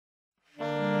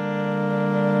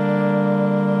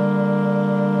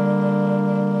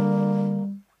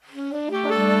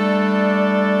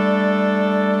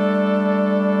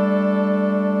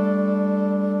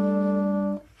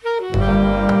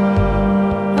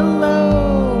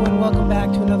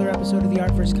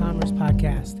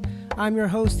Podcast. I'm your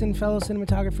host and fellow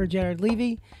cinematographer, Jared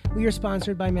Levy. We are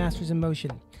sponsored by Masters in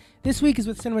Motion. This week is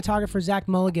with cinematographer Zach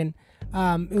Mulligan.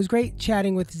 It was great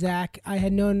chatting with Zach. I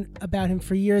had known about him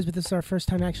for years, but this is our first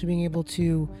time actually being able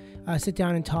to sit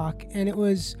down and talk. And it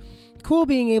was cool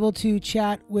being able to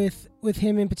chat with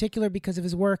him in particular because of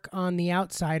his work on The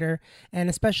Outsider, and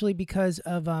especially because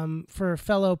of for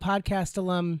fellow podcast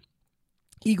alum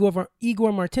Igor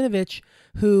Martinovich,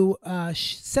 who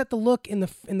set the look in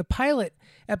the pilot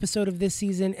episode of this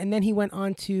season, and then he went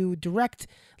on to direct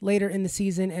later in the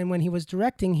season. And when he was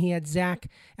directing, he had Zach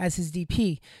as his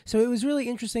DP. So it was really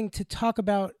interesting to talk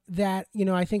about that. You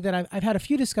know, I think that I've had a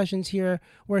few discussions here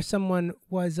where someone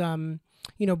was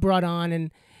brought on,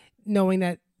 and knowing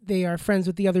that they are friends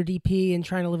with the other DP and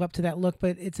trying to live up to that look,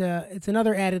 but it's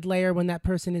another added layer when that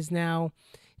person is now,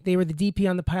 they were the DP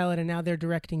on the pilot and now they're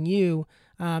directing you.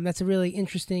 That's a really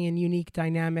interesting and unique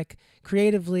dynamic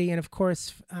creatively. And of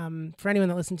course, for anyone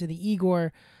that listened to the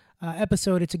Igor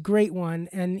episode, it's a great one.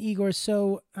 And Igor is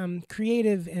so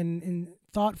creative and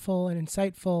thoughtful and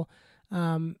insightful.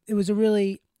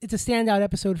 It's a standout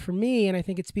episode for me, and I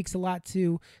think it speaks a lot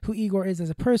to who Igor is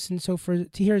as a person. So to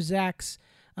hear Zach's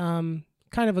kind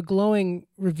of a glowing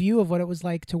review of what it was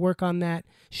like to work on that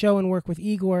show and work with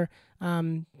Igor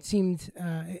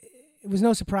it was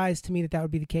no surprise to me that would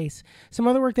be the case. Some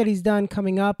other work that he's done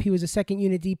coming up: he was a second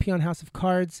unit DP on House of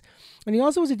Cards, and he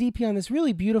also was a DP on this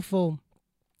really beautiful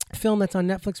film that's on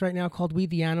Netflix right now called We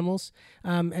the Animals,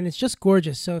 and it's just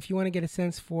gorgeous. So if you want to get a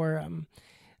sense for an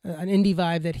indie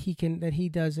vibe that he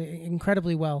does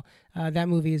incredibly well, that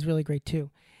movie is really great too.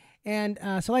 And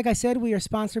so like I said, we are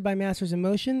sponsored by Masters in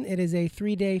Motion. It is a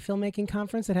 3-day filmmaking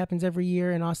conference that happens every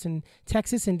year in Austin,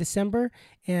 Texas in December.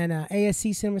 And ASC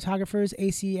cinematographers,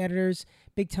 AC editors,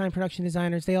 big-time production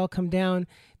designers, they all come down.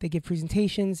 They give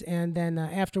presentations. And then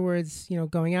afterwards,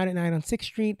 going out at night on 6th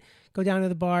Street, go down to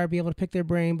the bar, be able to pick their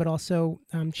brain, but also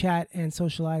chat and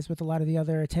socialize with a lot of the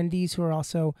other attendees who are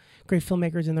also great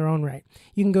filmmakers in their own right.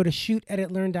 You can go to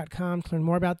shooteditlearn.com to learn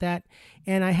more about that.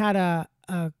 And I had a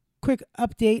quick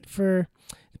update for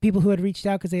the people who had reached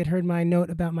out because they had heard my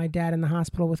note about my dad in the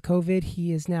hospital with COVID.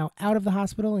 He is now out of the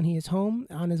hospital and he is home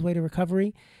on his way to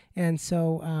recovery. And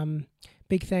so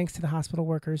big thanks to the hospital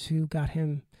workers who got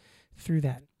him through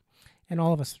that, and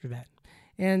all of us through that.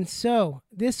 And so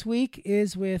this week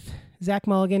is with Zach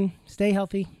Mulligan. Stay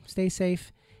healthy, stay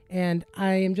safe. And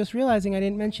I am just realizing I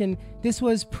didn't mention this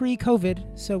was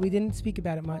pre-COVID, so we didn't speak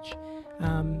about it much.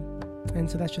 And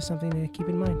so that's just something to keep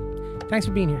in mind. Thanks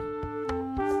for being here.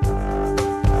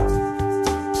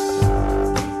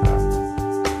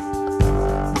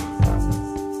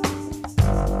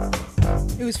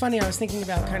 It was funny, I was thinking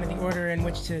about kind of the order in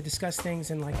which to discuss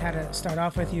things and like how to start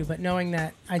off with you, but knowing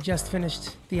that I just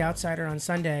finished The Outsider on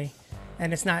Sunday,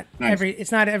 and it's not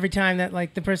every time that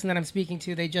like the person that I'm speaking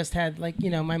to, they just had like,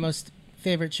 my most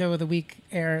favorite show of the week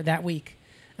air that week.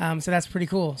 So that's pretty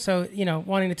cool. So,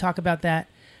 wanting to talk about that.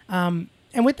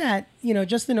 And with that,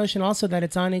 just the notion also that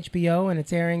it's on HBO and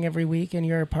it's airing every week and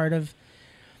you're a part of,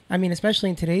 especially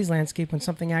in today's landscape when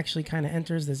something actually kind of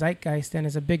enters the zeitgeist and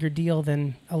is a bigger deal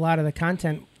than a lot of the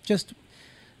content. Just,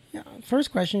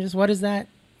 first question, just what is that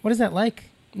like,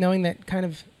 knowing that kind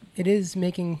of it is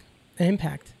making an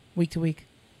impact week to week?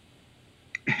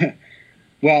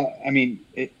 Well,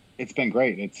 it's been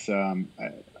great. It's,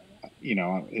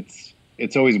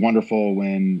 it's always wonderful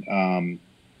when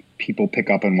people pick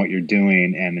up on what you're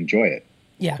doing and enjoy it,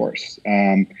 yeah. Of course.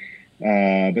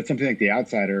 But something like The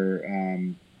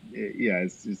Outsider,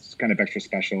 it's kind of extra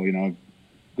special.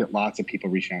 Get lots of people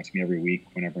reaching out to me every week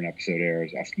whenever an episode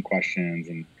airs, asking questions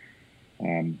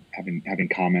and having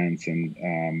comments, and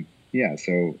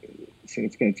so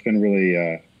it's been really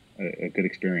a good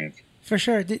experience. For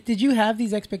sure. Did you have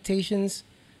these expectations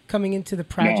coming into the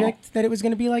project that it was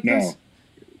going to be like this?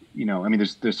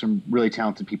 There's some really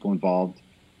talented people involved.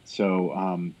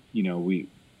 So, you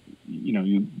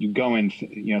go in,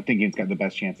 thinking it's got the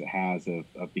best chance it has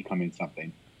of becoming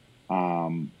something.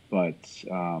 I'm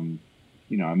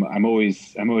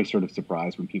always sort of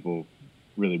surprised when people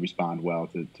really respond well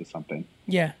to something.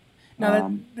 Yeah.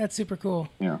 No, that's super cool.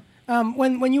 Yeah.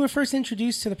 When you were first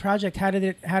introduced to the project, how did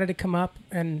it come up,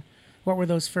 and what were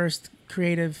those first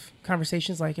creative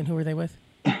conversations like, and who were they with?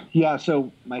 Yeah,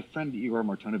 so my friend Igor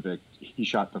Martinovich, he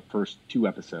shot the first 2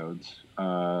 episodes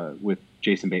with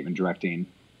Jason Bateman directing,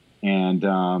 and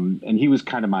he was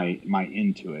kind of my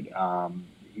into it.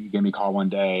 He gave me a call one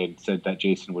day and said that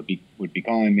Jason would be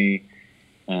calling me,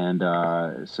 and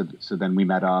so then we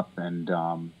met up, and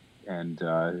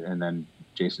then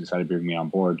Jason decided to bring me on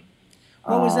board.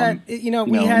 What was that?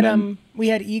 We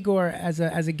had Igor as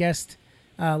a guest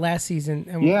last season.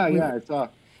 And Yeah, yeah, it's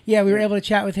yeah, we were yeah. able to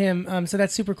chat with him. So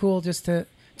that's super cool just to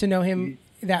know him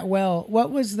that well.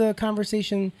 What was the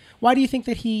conversation? Why do you think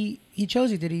that he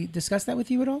chose you? Did he discuss that with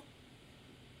you at all?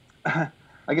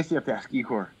 I guess you have to ask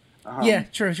Igor. Yeah, Um,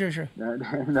 true.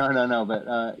 no. But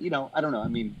I don't know. I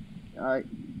mean, uh,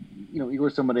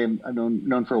 Igor's somebody I've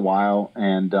known for a while,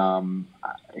 and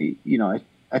I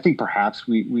think perhaps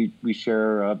we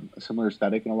share a similar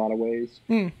aesthetic in a lot of ways,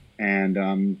 Hmm.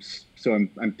 and so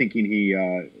I'm thinking he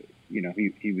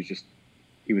was just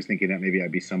he was thinking that maybe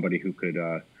I'd be somebody who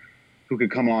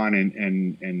could come on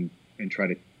and try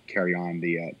to carry on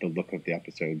the look of the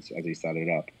episodes as he set it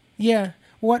up. Yeah.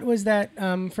 What was that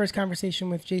first conversation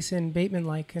with Jason Bateman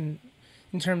like? And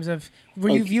in terms of, were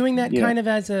you Okay, viewing that yeah, kind of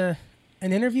as an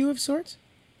interview of sorts?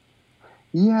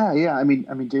 yeah. I mean,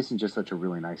 Jason's just such a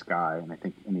really nice guy, and I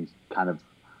think, and he's kind of,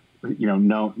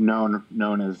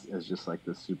 known as just like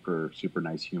this super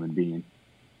nice human being.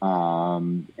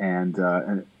 And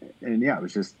yeah, it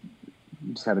was just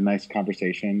we just had a nice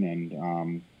conversation,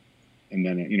 and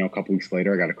then a couple weeks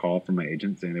later, I got a call from my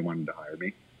agent saying they wanted to hire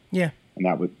me, Yeah. and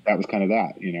that was kind of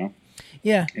that.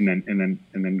 Yeah. And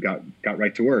then got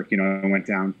right to work.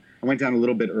 I went down a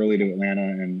little bit early to Atlanta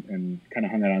and kind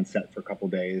of hung out on set for a couple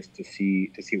days to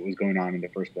see what was going on in the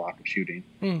first block of shooting.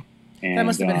 Mm. That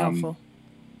must And have been helpful.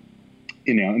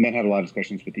 and then had a lot of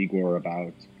discussions with Igor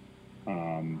about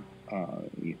um, uh,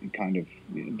 kind of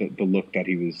the look that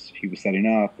he was setting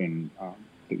up, and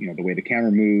the way the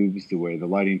camera moves, the way the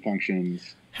lighting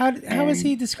functions, How is and he all this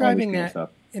describing kind of that stuff.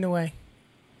 in a way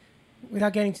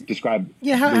without getting to, Describe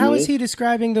yeah, the how is he rules.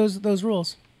 describing those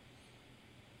rules?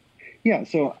 Yeah.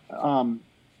 So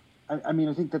I mean,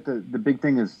 I think that the big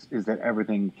thing is that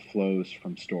everything flows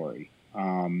from story.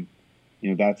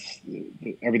 That's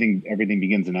everything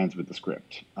begins and ends with the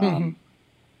script. Hmm.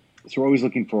 So we're always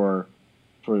looking for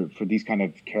these kind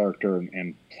of character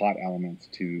and plot elements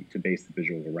to base the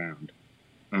visuals around.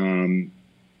 Um,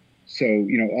 so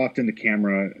often the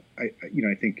camera, I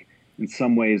think in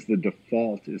some ways the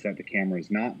default is that the camera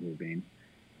is not moving,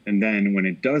 and then when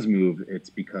it does move, it's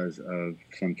because of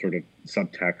some sort of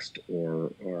subtext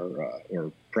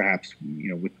or perhaps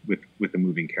with a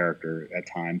moving character at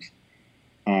times.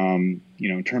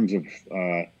 In terms of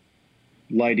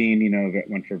lighting, that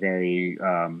went for very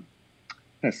kind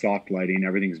of soft lighting.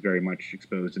 Everything's very much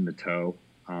exposed in the toe,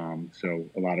 so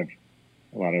a lot of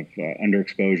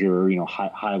underexposure.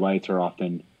 Highlights are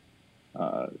often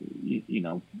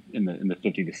in the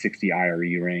 50 to 60 IRE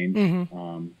range.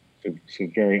 Hmm. So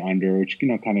very under, which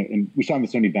kind of, and we shot in the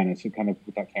Sony Venice, so kind of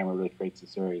with that camera really creates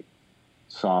this very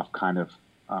soft kind of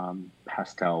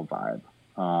pastel vibe.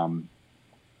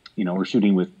 We're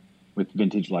shooting with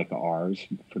vintage Leica R's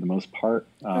for the most part,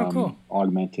 Oh, cool.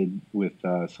 augmented with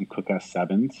some Cooke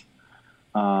S7s.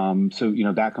 So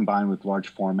that combined with large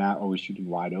format, always shooting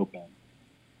wide open.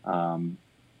 Um,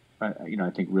 I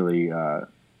think really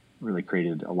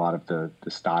created a lot of the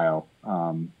style,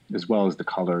 as well as the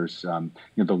colors. The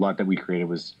LUT that we created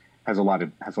has a lot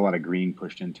of green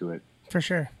pushed into it, For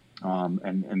sure.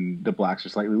 and the blacks are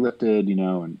slightly lifted,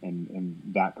 and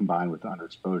that combined with the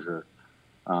underexposure,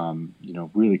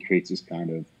 really creates this kind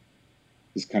of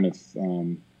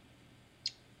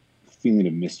feeling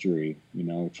of mystery.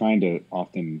 Trying to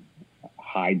often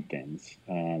hide things.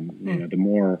 Mm. The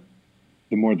more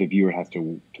the viewer has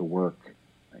to work.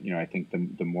 I think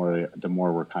the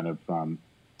more we're kind of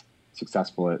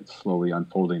successful at slowly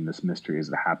unfolding this mystery as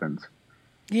it happens.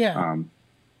 Yeah. Um,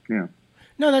 yeah,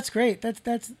 No, that's great.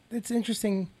 It's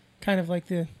interesting. Kind of like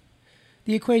the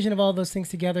equation of all those things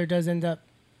together does end up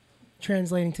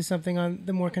translating to something on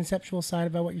the more conceptual side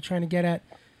about what you're trying to get at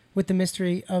with the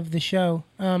mystery of the show.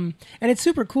 And it's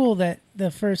super cool that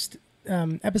the first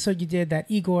episode you did that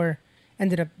Igor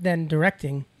ended up then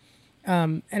directing.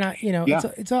 And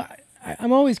yeah,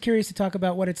 I'm always curious to talk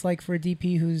about what it's like for a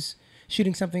DP who's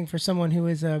shooting something for someone who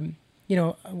is, a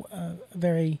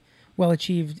very well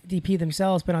achieved DP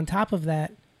themselves. But on top of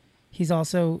that, he was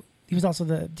also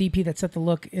the DP that set the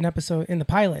look in the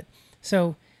pilot.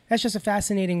 So that's just a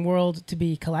fascinating world to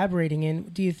be collaborating in.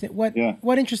 Do you think yeah.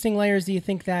 what interesting layers do you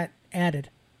think that added?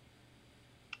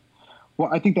 Well,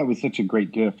 I think that was such a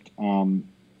great gift.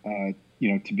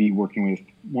 To be working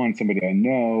with somebody I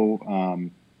know,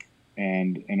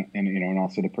 and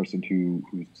also the person who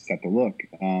set the look.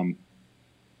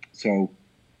 So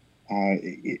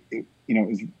it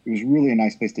was really a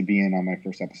nice place to be in on my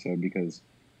first episode, because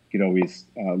you could always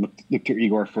look to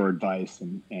Igor for advice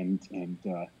and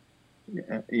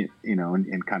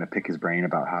kind of pick his brain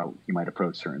about how he might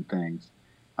approach certain things.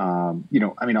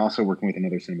 Also working with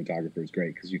another cinematographer is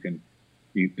great, because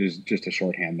there's just a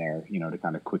shorthand there, to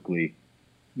kind of quickly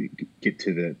get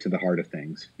to the heart of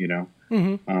things, you know.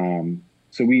 Mm-hmm.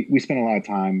 So we spent a lot of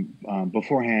time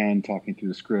beforehand talking through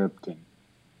the script and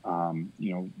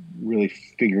you know, really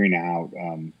figuring out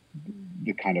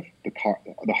the kind of the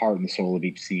heart and the soul of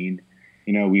each scene.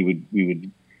 You know, we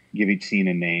would give each scene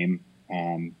a name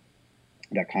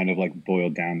that kind of like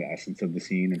boiled down the essence of the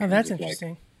scene in Oh, terms that's of like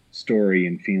interesting. story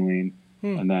and feeling,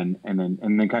 Hmm. and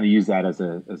then kind of use that as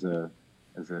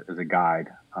a guide.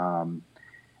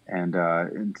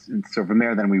 And so from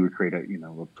there, then we would create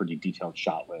a pretty detailed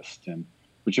shot list, and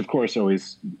which of course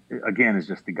always again is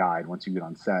just the guide. Once you get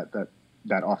on set,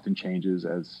 that often changes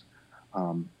as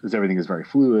everything is very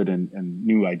fluid and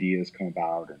new ideas come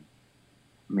about and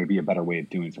maybe a better way of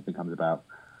doing something comes about.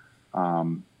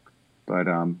 But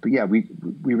yeah, we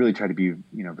really try to be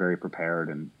very prepared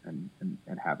and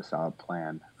have a solid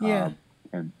plan. Yeah.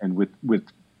 And with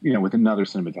with another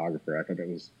cinematographer, I thought it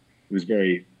was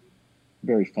very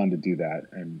very fun to do that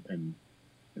and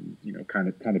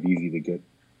kind of easy to get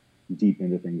deep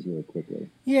into things really quickly.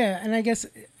 Yeah, and I guess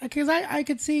because I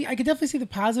could definitely see the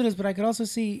positives, but I could also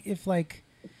see if like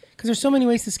because there's so many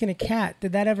ways to skin a cat.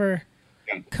 Did that ever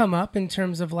come up in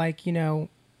terms of like him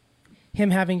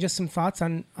having just some thoughts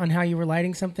on how you were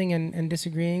lighting something and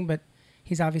disagreeing, but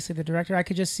he's obviously the director. I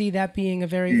could just see that being a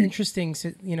very interesting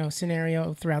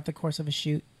scenario throughout the course of a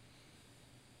shoot.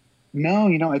 No,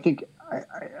 I think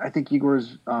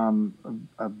Igor's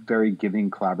a very giving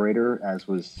collaborator, as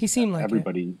was He seemed like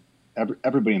everybody.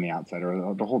 Everybody on the outside,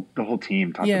 or the whole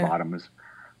team, top to bottom, was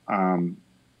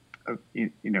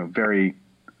very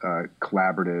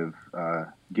collaborative,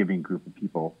 giving group of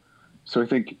people. So I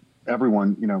think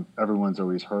everyone's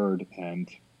always heard, and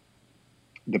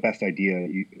the best idea,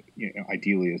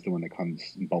 ideally, is the one that comes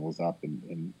and bubbles up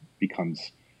and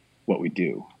becomes what we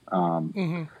do.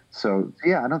 So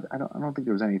yeah, I don't think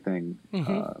there was anything.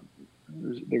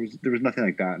 There was nothing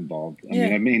like that involved.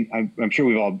 I mean, I'm sure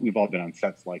we've all been on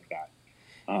sets like that.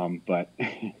 But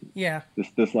yeah,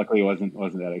 this luckily wasn't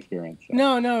that experience. So.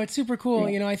 No, it's super cool.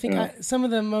 Yeah. I think some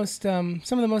of the most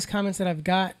comments that I've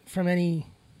got from any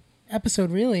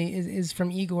episode really is from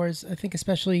Igor's. I think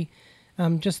especially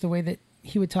just the way that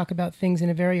he would talk about things in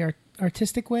a very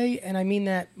artistic way, and I mean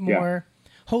that more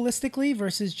holistically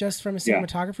versus just from a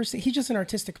cinematographer. He's just an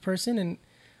artistic person, and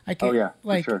I can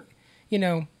for sure.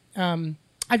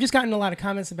 I've just gotten a lot of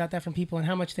comments about that from people and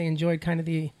how much they enjoyed kind of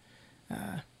the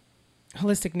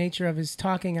holistic nature of his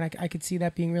talking, and I could see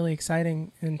that being really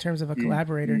exciting in terms of a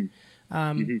collaborator.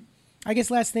 I guess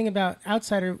last thing about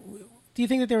Outsider, do you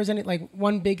think that there was any like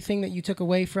one big thing that you took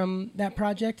away from that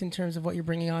project in terms of what you're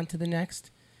bringing on to the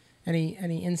next? Any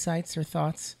insights or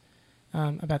thoughts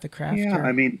about the craft? Yeah,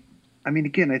 I mean,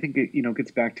 again, I think it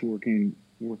gets back to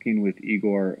working with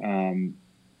Igor.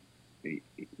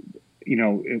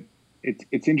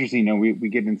 It's interesting. We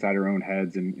get inside our own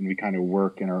heads and we kind of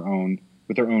work in our own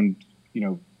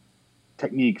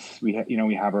techniques. We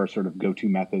have our sort of go-to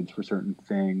methods for certain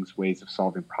things, ways of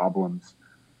solving problems.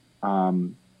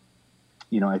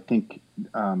 I think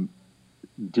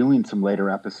doing some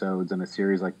later episodes in a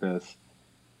series like this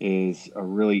is a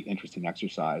really interesting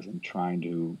exercise in trying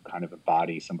to kind of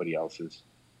embody somebody else's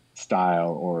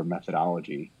style or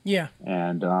methodology. Yeah.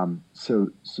 And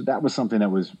so that was something that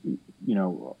was,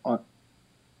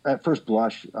 at first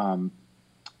blush,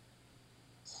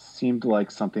 seemed like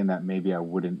something that maybe I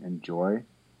wouldn't enjoy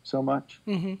so much.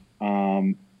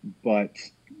 But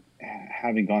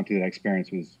having gone through that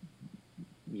experience was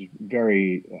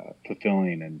very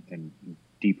fulfilling and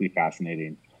deeply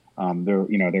fascinating. There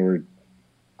were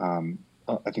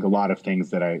I think a lot of things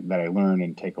that I learn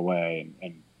and take away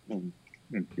and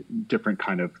different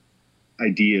kind of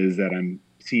ideas that I'm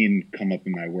seeing come up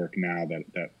in my work now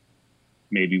that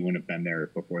maybe wouldn't have been there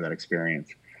before that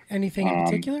experience. Anything in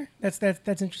particular? That's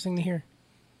interesting to hear.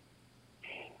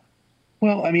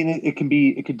 Well, I mean, it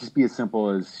could just be as simple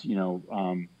as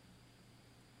I'm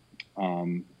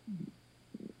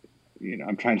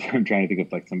trying to think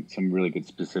of like some really good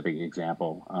specific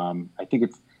example. I think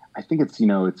it's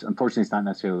it's unfortunately it's not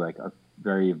necessarily like a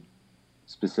very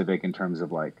specific in terms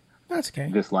of like that's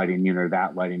okay. This lighting unit or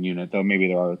that lighting unit, though maybe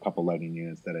there are a couple mighting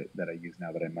units that I use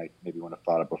now that I might maybe want to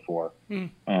thought of before.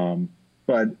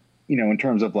 But in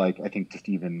terms of like I think just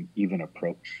even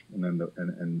approach and then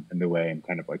the way I'm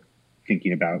kind of like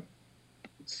thinking about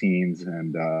scenes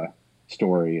and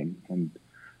story and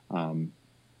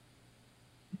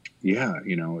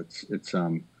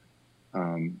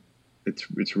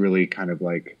it's really kind of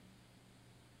like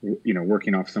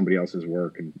working off somebody else's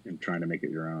work and trying to make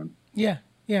it your own.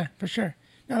 Yeah, for sure.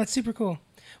 No, that's super cool.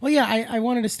 Well, yeah, I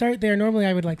wanted to start there. Normally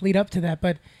I would like lead up to that,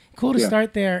 but cool to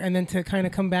start there and then to kind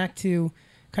of come back to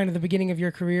kind of the beginning of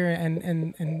your career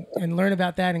and learn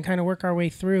about that and kind of work our way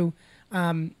through.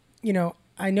 You know,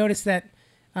 I noticed that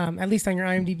at least on your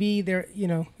IMDb, there, you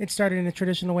know, it started in a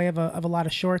traditional way of a lot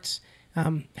of shorts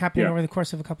happening over the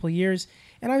course of a couple of years.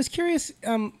 And I was curious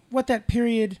what that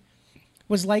period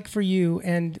was like for you,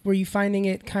 and were you finding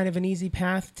it kind of an easy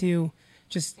path to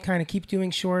just kind of keep doing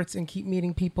shorts and keep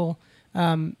meeting people?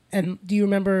 And do you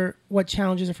remember what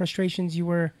challenges or frustrations you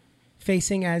were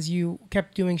facing as you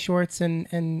kept doing shorts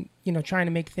and you know, trying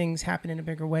to make things happen in a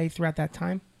bigger way throughout that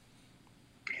time?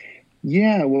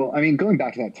 Yeah, well, I mean, going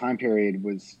back to that time period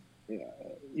was,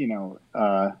 you know,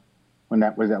 when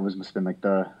that was must have been like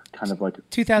the kind of like mid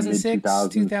 2006,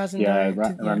 2000s, yeah,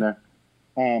 2009. around there.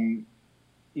 Um,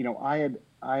 you know, I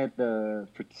had the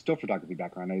still photography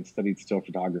background. I had studied still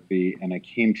photography, and I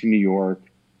came to New York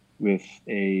with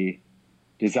a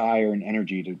desire and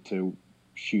energy to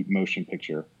shoot motion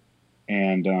picture,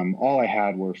 and all I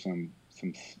had were some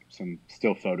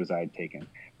still photos I had taken.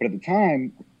 But at the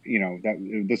time, you know, that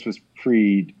this was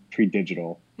pre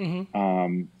digital,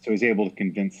 Mm-hmm. so I was able to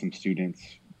convince some students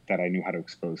that I knew how to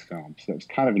expose film. So that was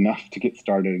kind of enough to get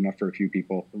started, enough for a few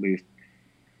people at least.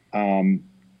 Um,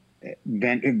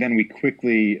 then we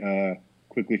quickly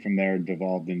from there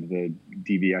devolved into the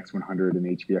DVX 100 and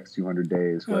HVX 200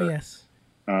 days, Oh where yes,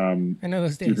 I know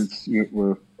those days. students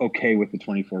were okay with the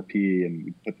 24p, and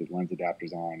we put the lens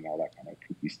adapters on and all that kind of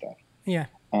kooky stuff. Yeah.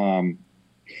 Um,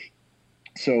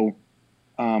 so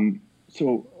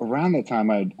so around that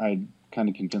time, I'd kind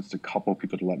of convinced a couple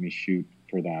people to let me shoot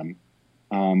for them.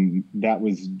 That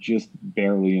was just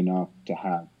barely enough to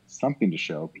have something to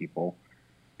show people,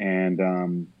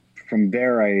 and from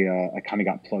there, I kind of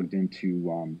got plugged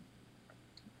into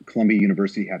Columbia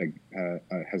University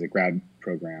has a grad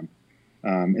program,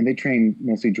 and they train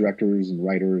mostly directors and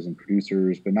writers and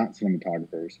producers, but not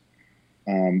cinematographers,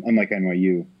 unlike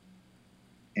NYU.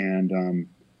 And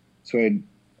so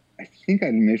I think I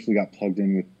initially got plugged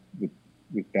in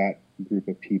with that group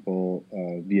of people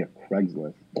via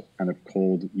Craigslist, kind of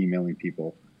cold emailing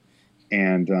people,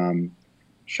 and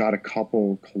shot a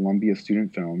couple Columbia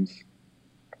student films.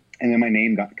 And then my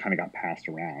name got passed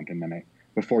around, and then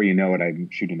before you know it, I'm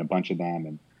shooting a bunch of them.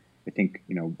 And I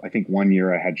think one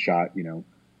year I had shot, you know,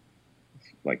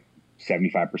 like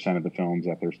 75% of the films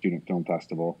at their student film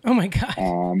festival. Oh my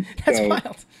God, that's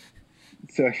wild.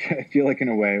 So I feel like in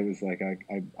a way it was like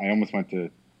I almost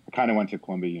kind of went to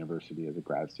Columbia University as a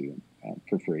grad student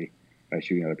for free by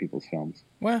shooting other people's films.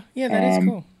 Well, yeah, that is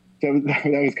cool. So that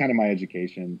was kind of my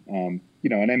education, you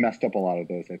know, and I messed up a lot of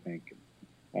those, I think.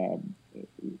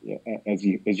 As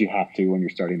you have to when you're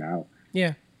starting out.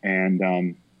 Yeah.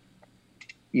 And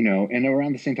you know, and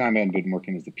around the same time, I had been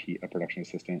working as a production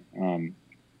assistant, and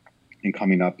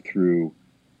coming up through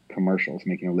commercials,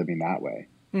 making a living that way.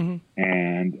 Mm-hmm.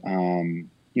 And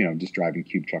you know, just driving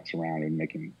cube trucks around and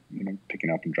picking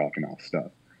up and dropping off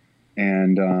stuff.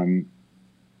 And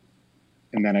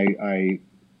then I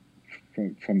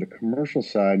from the commercial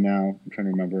side now, I'm trying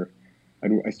to remember.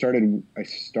 I started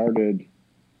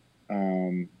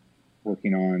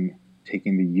working on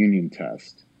taking the union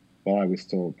test while I was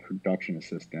still a production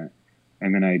assistant.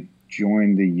 And then I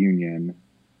joined the union, I'm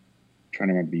trying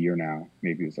to remember the year now,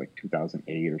 maybe it was like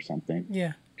 2008 or something.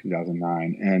 Yeah.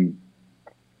 2009.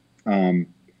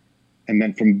 And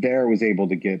then from there was able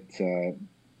to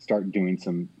start doing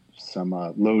some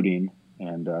loading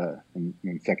and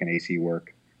second AC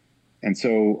work. And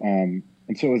so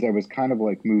as I was kind of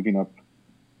like moving up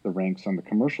the ranks on the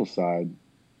commercial side,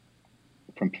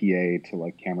 from PA to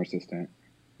like camera assistant,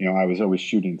 you know, I was always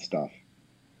shooting stuff.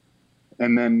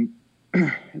 And then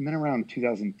around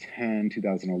 2010,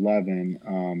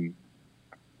 2011,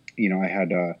 you know, I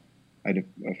had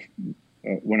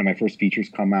one of my first features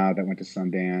come out that went to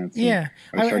Sundance. Yeah.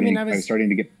 I was starting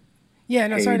to get. Yeah,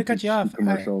 no, sorry to cut you off.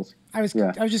 Commercials. I was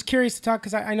just curious to talk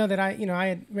because I know that I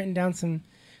had written down some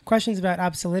questions about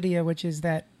Obsoletia, which is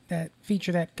that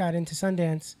feature that got into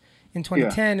Sundance in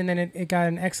 2010, and then it got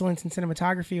an Excellence in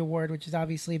Cinematography award, which is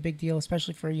obviously a big deal,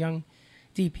 especially for a young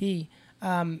DP.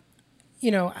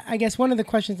 You know, I guess one of the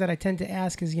questions that I tend to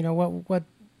ask is, you know, what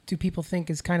do people think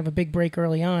is kind of a big break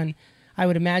early on? I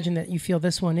would imagine that you feel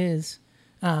this one is,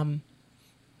 and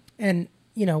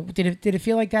you know, did it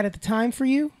feel like that at the time for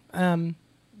you?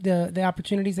 The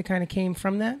opportunities that kind of came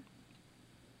from that.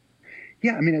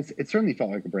 Yeah, I mean, it certainly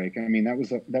felt like a break. I mean, that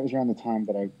was around the time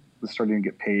that I was starting to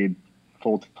get paid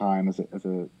full time as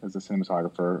a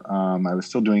cinematographer. I was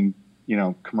still doing, you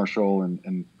know, commercial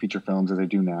and feature films as I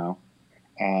do now.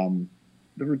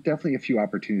 There were definitely a few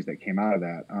opportunities that came out of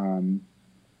that.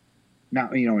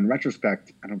 Now, you know, in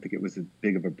retrospect, I don't think it was as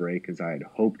big of a break as I had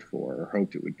hoped for or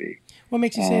hoped it would be. What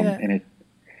makes you say that? And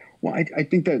Well, I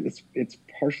think that it's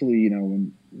partially, you know,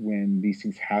 when these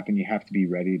things happen, you have to be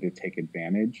ready to take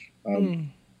advantage Mm.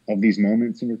 of these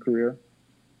moments in your career.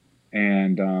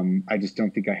 And I just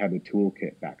don't think I had the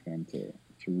toolkit back then to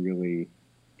really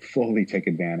fully take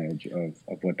advantage of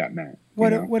what that meant. You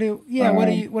know, um,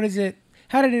 What is it?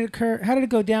 How did it occur? How did it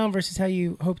go down versus how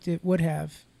you hoped it would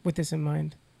have with this in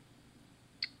mind?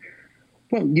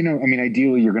 well, you know, I mean,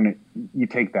 ideally, you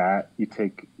take that, you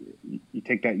take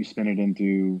that, you spin it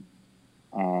into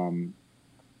um,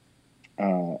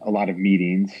 a lot of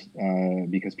meetings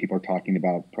because people are talking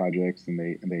about projects and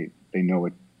they know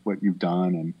what you've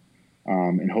done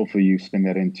and hopefully you spin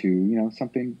that into, you know,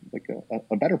 something like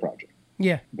a better project.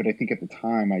 Yeah. But I think at the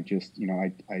time I just, you know,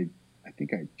 I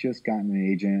think I just gotten an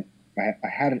agent. I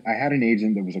had an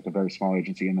agent that was like a very small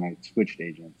agency, and then I switched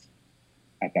agents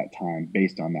at that time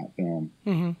based on that film.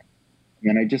 Mm-hmm.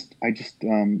 And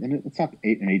and it's not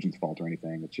an agent's fault or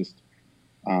anything. It's just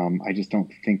I just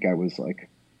don't think I was like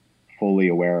fully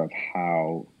aware of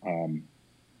how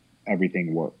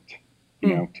everything worked, you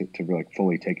Mm. know, to really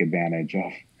fully take advantage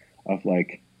of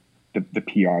like the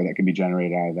PR that can be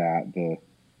generated out of that,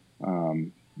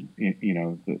 um, you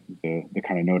know, the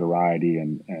kind of notoriety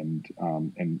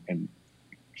and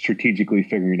strategically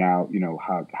figuring out, you know,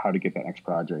 how to get that next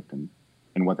project and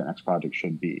what the next project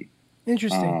should be.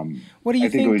 Interesting. Um, What do you I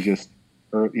think it was think? just,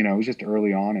 you know, it was just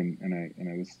early on, and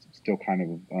I was still kind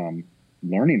of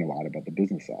learning a lot about the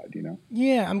business side, you know.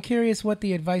 Yeah, I'm curious what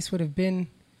the advice would have been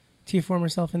to your former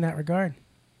self in that regard.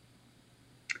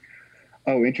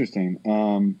 Oh, interesting.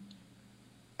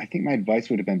 I think my advice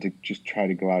would have been to just try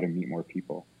to go out and meet more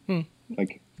people. Hmm.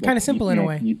 Like Kind of simple in a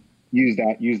way. use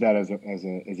that as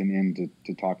an end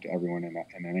to talk to everyone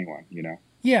and anyone, you know.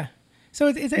 Yeah. So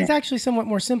Yeah. it's actually somewhat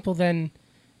more simple than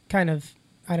kind of,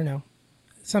 I don't know,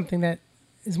 something that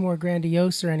is more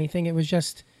grandiose or anything. It was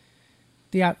just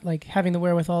like having the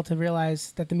wherewithal to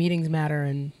realize that the meetings matter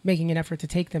and making an effort to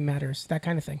take them matters. That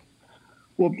kind of thing.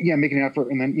 Well, yeah, making an effort,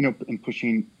 and then, you know, and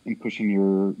pushing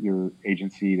your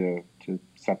agency to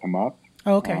set them up.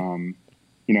 Oh, okay. Um,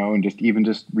 you know, and just even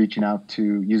just reaching out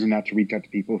to using that to reach out to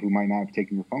people who might not have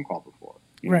taken your phone call before.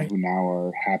 You know, Right. who now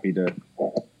are happy to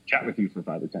chat with you for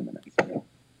 5 or 10 minutes. You know?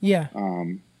 Yeah.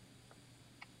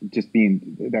 Just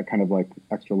being that kind of like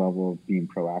extra level of being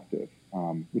proactive,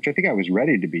 which I think I was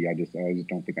ready to be. I just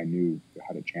don't think I knew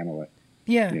how to channel it.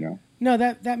 Yeah. You know. No,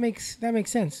 that makes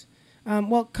sense.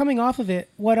 Well, coming off of it,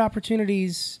 what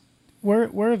opportunities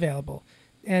were available,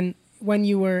 and when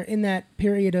you were in that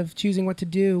period of choosing what to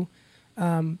do,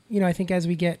 you know, I think as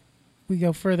we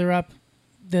go further up,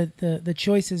 the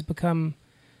choices become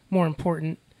more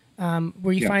important.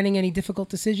 Were you Yeah. finding any difficult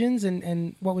decisions,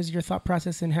 and what was your thought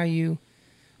process and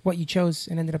what you chose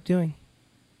and ended up doing?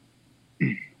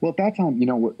 Well, at that time, you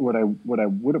know, what I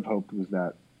would have hoped was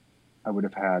that I would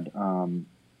have had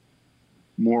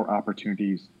more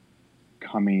opportunities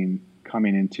coming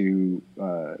into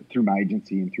through my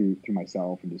agency and through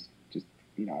myself, and just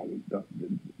you know,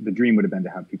 the dream would have been to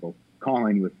have people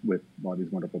calling with all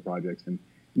these wonderful projects, and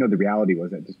you know, the reality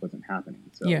was that just wasn't happening.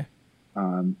 So Yeah.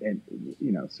 and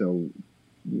you know, so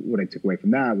what I took away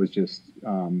from that was just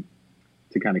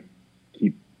to kind of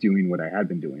keep doing what I had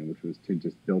been doing, which was to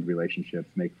just build relationships,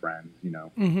 make friends, you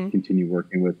know, Mm-hmm. continue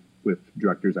working with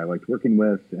directors I liked working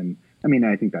with, and I mean,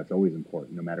 I think that's always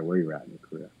important, no matter where you're at in your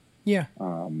career. Yeah.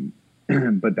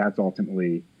 But that's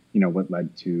ultimately, you know, what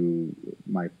led to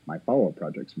my follow up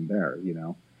projects from there. You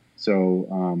know, so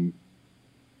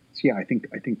so yeah, I think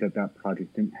that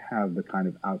project didn't have the kind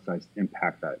of outsized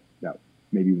impact that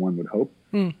maybe one would hope.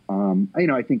 Mm. You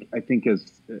know, I think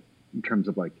as in terms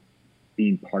of like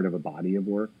being part of a body of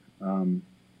work,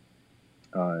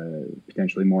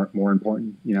 potentially more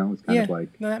important. You know, it's kind Yeah. of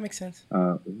like No, that makes sense.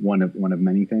 one of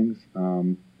many things.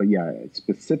 But yeah,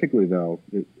 specifically though,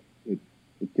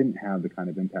 it didn't have the kind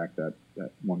of impact that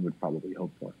one would probably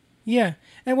hope for. Yeah,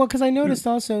 and well, because I Yeah. noticed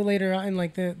also later on, in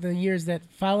like the years that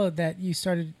followed, that you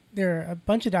started. There are a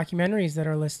bunch of documentaries that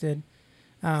are listed,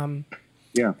 um,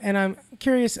 Yeah. and I'm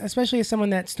curious, especially as someone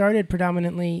that started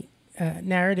predominantly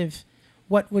narrative,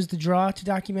 what was the draw to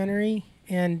documentary,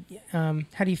 and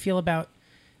how do you feel about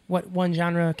what one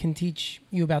genre can teach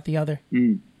you about the other?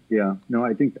 Yeah. No,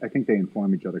 I think they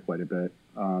inform each other quite a bit.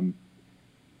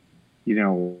 You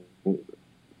know,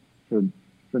 for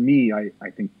for me, I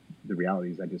think the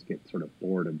reality is I just get sort of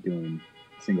bored of doing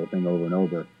a single thing over and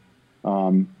over.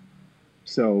 Um,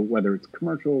 so whether it's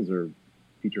commercials or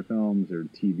feature films or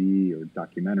TV or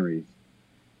documentaries,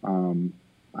 um,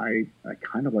 I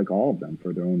kind of like all of them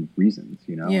for their own reasons,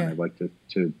 you know, and Yeah, I like to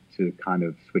kind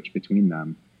of switch between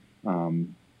them.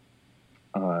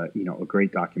 You know, a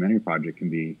great documentary project can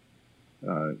be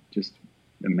just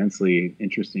immensely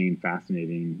interesting,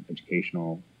 fascinating,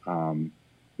 educational.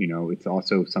 It's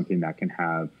also something that can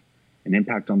have an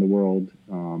impact on the world.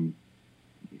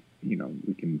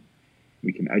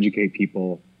 We can educate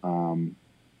people, and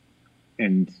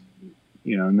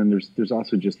and then there's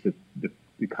also just the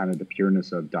kind of the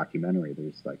pureness of documentary.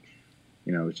 There's like,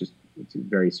 it's a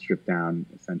very stripped down,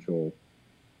 essential,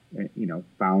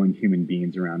 following human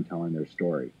beings around telling their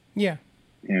story. Yeah.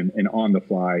 And on the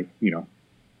fly,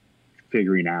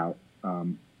 figuring out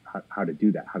how to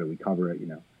do that. How do we cover it?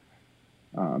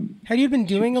 Had you been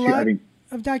doing a lot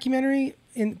of documentary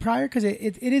in prior? Because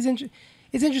it's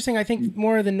interesting. I think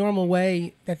more of the normal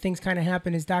way that things kind of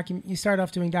happen is you start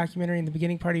off doing documentary in the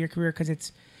beginning part of your career because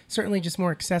it's certainly just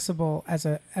more accessible as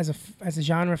a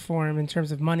genre form in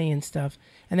terms of money and stuff,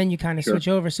 and then you kind of switch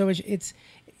over. So it's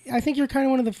I think you're kind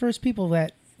of one of the first people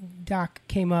that doc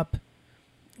came up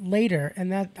later,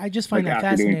 and that I just find that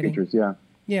fascinating. Features, yeah.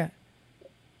 Yeah.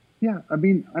 Yeah. I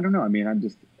mean, I don't know. I mean, I'm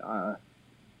just I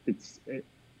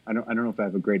don't know if I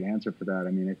have a great answer for that.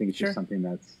 I mean, I think it's just something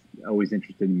that's always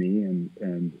interested in me,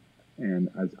 and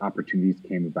as opportunities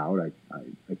came about,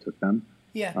 I took them.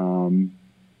 Yeah. And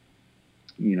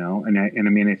I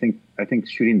mean, I think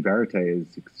shooting verite is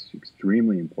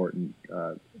extremely important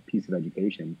piece of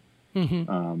education.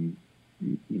 Mm-hmm.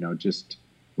 Just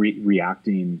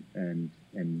reacting and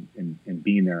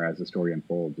being there as the story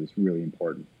unfolds is really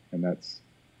important, and that's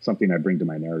something I bring to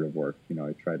my narrative work.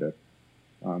 I try to,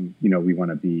 we want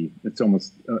to be. It's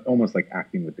almost like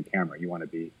acting with the camera. You want to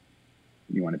be,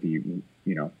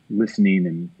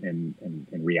 listening and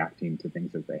reacting to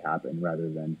things as they happen, rather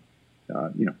than,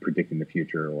 predicting the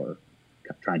future or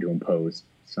trying to impose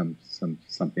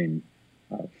something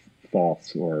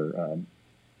false or,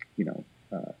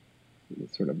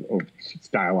 sort of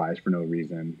stylized for no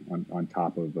reason on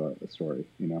top of a story.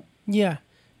 Yeah.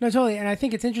 No, totally. And I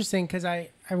think it's interesting because I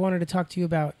wanted to talk to you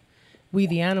about We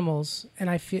the Animals, and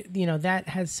I feel, that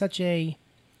has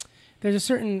there's a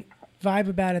certain vibe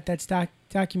about it that's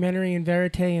documentary and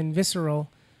verite and visceral.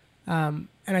 And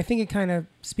I think it kind of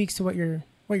speaks to what you're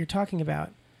talking about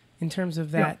in terms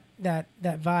of that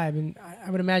vibe. And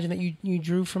I would imagine that you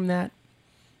drew from that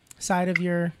side of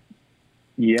your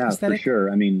aesthetic. For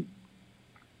sure. I mean,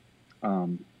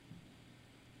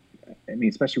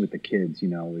 especially with the kids,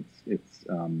 it's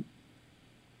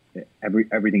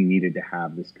everything needed to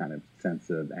have this kind of sense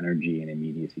of energy and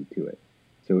immediacy to it.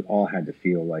 So it all had to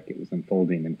feel like it was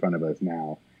unfolding in front of us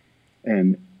now.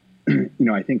 And,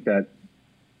 I think that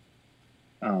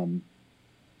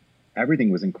everything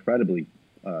was incredibly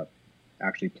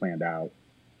actually planned out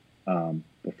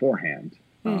beforehand.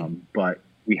 But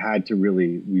we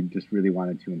just really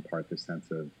wanted to impart this sense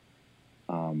of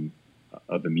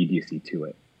immediacy to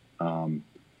it.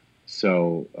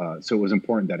 So it was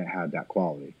important that it had that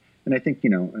quality. And I think,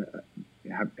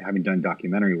 having done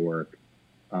documentary work,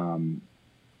 I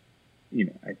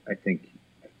think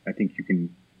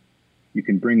you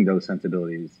can bring those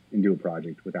sensibilities into a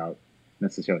project without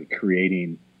necessarily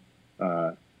creating,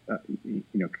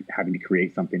 having to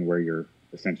create something where you're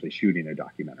essentially shooting a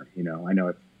documentary. I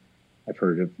know I've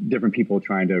heard of different people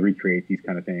trying to recreate these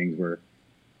kind of things where,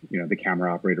 the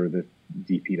camera operator or the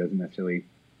DP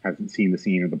hasn't seen the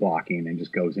scene or the blocking and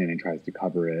just goes in and tries to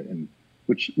cover it, and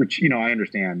which I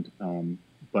understand,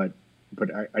 but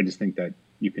I just think that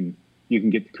you can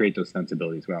get to create those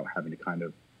sensibilities without having to kind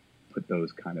of put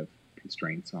those kind of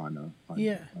constraints on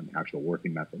the actual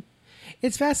working method.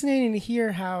 It's fascinating to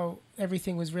hear how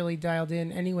everything was really dialed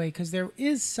in anyway, because there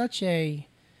is such a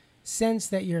sense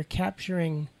that you're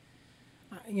capturing,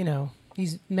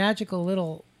 these magical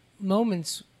little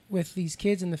moments with these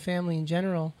kids and the family in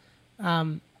general.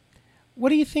 What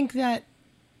do you think that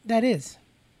is?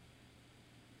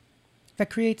 That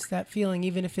creates that feeling,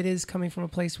 even if it is coming from a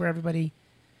place where everybody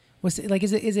was like,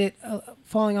 is it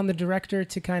falling on the director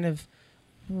to kind of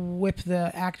whip the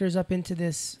actors up into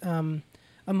this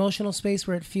emotional space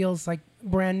where it feels like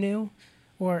brand new,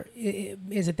 or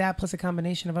is it that plus a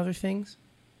combination of other things?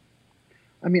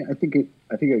 I mean, I think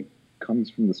it comes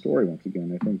from the story once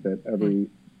again. I think that every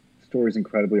story is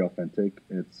incredibly authentic.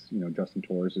 It's Justin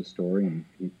Torres' story, and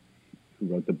who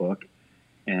wrote the book,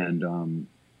 and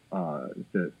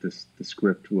the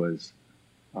script was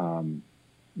a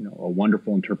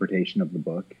wonderful interpretation of the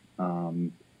book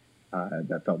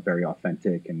that felt very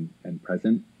authentic and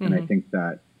present. And I think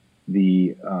that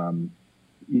the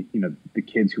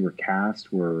kids who were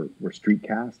cast were street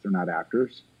cast. They're not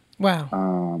actors. Wow.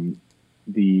 And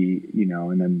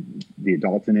then the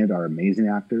adults in it are amazing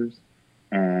actors.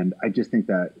 And I just think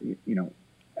that,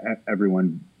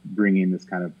 everyone bringing this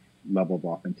kind of level of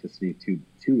authenticity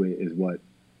to it is what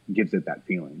gives it that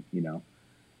feeling, you know.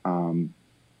 Um,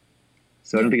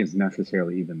 so I Yeah. don't think it's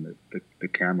necessarily even the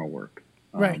camera work.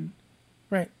 Right.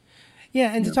 Right.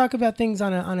 Yeah, and to Yeah. talk about things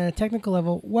on a technical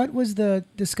level, what was the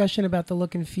discussion about the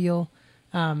look and feel?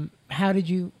 How did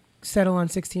you settle on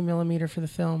 16 millimeter for the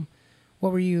film?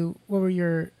 What were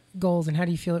your goals, and how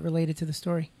do you feel it related to the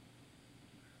story?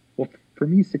 Well, for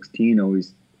me, 16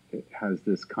 always it has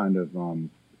this kind of um,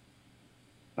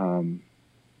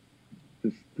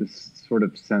 this sort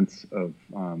of sense of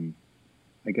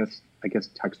I guess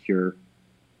texture,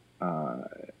 uh,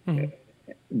 Hmm.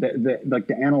 like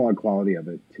the analog quality of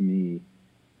it to me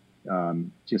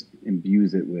just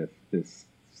imbues it with this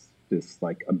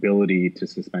like ability to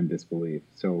suspend disbelief.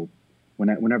 So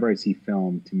whenever I see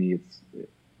film, to me it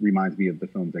reminds me of the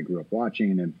films I grew up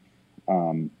watching, and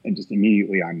just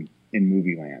immediately I'm in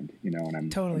movie land, you know,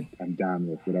 and Totally. I'm down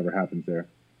with whatever happens there.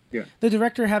 Yeah. The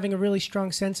director having a really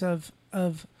strong sense of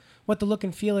what the look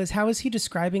and feel is. How is he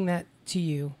describing that to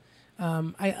you?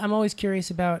 I'm always curious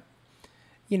about.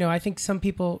 I think some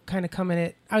people kind of come at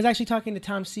it. I was actually talking to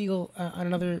Tom Siegel on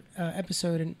another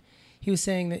episode, and he was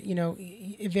saying that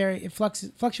it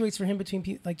fluctuates for him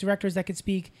between like directors that could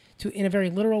speak to in a very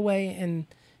literal way and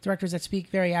directors that speak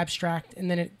very abstract, and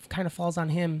then it kind of falls on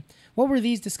him. What were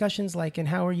these discussions like, and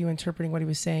how are you interpreting what he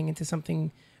was saying into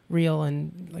something real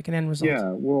and like an end result?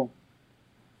 Yeah.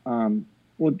 Um,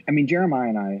 well, I mean, Jeremiah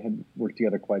and I had worked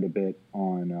together quite a bit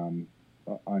on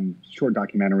short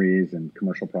documentaries and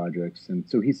commercial projects, and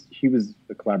so he was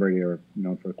a collaborator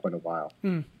known for quite a while.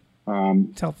 Mm,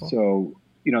 it's helpful. So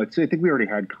I think we already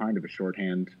had kind of a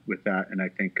shorthand with that, and I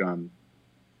think um,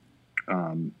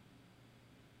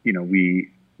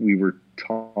 we were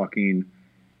talking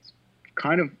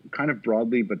kind of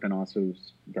broadly, but then also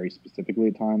very specifically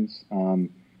at times.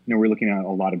 We're looking at a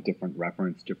lot of different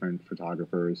different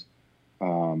photographers.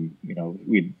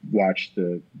 We'd watched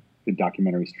the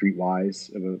documentary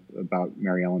Streetwise about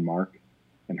Mary Ellen Mark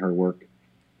and her work.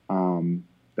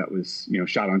 That was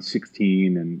shot on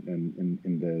 16 and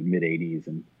in the mid 80s,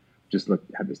 and just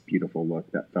had this beautiful look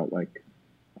that felt like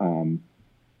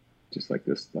just like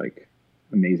this like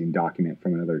amazing document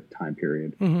from another time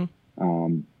period. Hmm.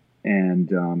 And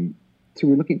so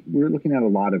we're looking at a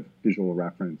lot of visual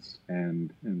reference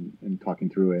and talking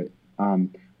through it.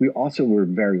 We also were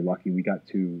very lucky. We got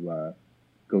to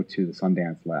go to the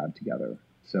Sundance Lab together.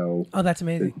 So Oh, that's the,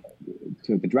 amazing.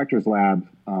 the director's lab,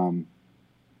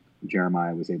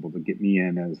 Jeremiah was able to get me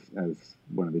in as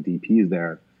one of the DPs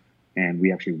there, and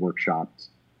we actually workshopped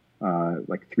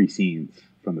like 3 scenes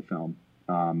from the film,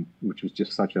 which was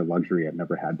just such a luxury I've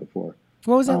never had before.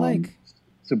 What was that Um, like?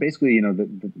 so basically,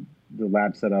 the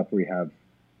lab setup we have,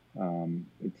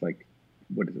 it's like,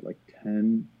 what is it, like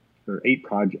 10 or 8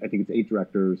 projects? I think it's 8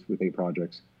 directors with 8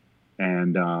 projects,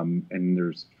 and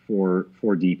there's four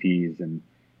DPs and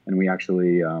we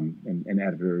actually and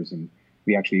editors, and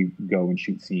we actually go and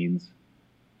shoot scenes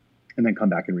and then come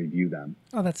back and review them.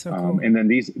 Oh, that's so cool. And then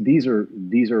these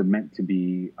are meant to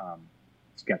be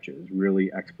sketches,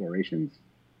 really explorations.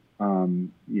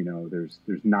 There's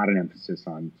not an emphasis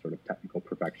on sort of technical I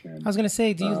perfection. was gonna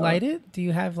say, do you Uh, light it? Do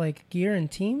you have like gear and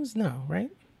teams? No,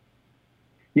 right?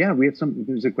 yeah, we have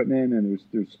there's equipment and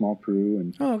there's small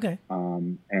crew Oh, okay.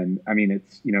 and I mean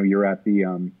it's you're at the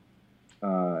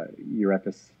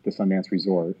Sundance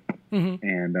Resort, Hmm.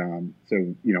 and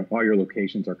so all your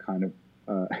locations are kind of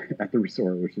at the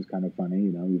resort, which is kind of funny.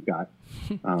 You've got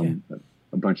Yeah.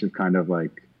 a bunch of kind of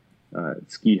like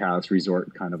ski house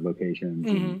resort kind of locations,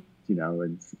 Hmm.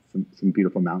 and some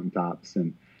beautiful mountaintops,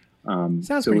 and Sounds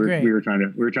so pretty we great.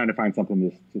 were trying to find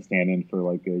something to stand in for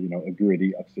like a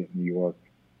gritty upstate New York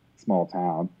small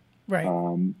town. Right.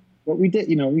 But we did,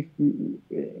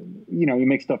 we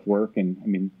make stuff work, and I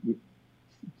mean,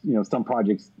 some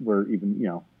projects were even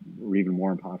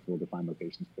more impossible to find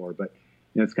locations for. But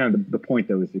it's kind of the point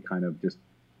though is to kind of just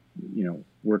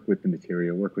work with the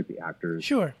material, work with the actors,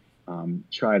 Sure.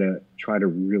 try to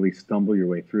really stumble your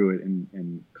way through it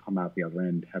and come out the other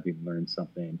end having learned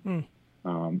something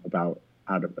Mm. about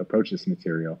how to approach this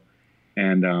material.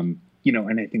 And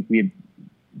and I think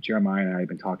Jeremiah and I had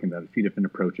been talking about a few different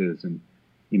approaches, and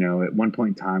at one point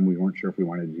in time we weren't sure if we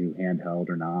wanted to do handheld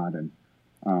or not, and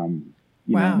and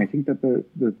I Wow. think that the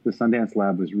Sundance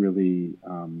Lab was really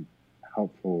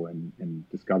helpful in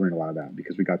discovering a lot of that,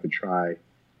 because we got to try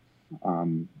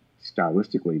um,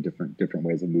 stylistically different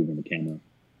ways of moving the camera.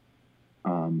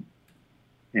 Um,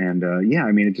 and yeah,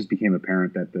 I mean, it just became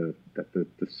apparent that the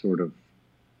sort of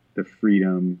the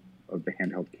freedom of the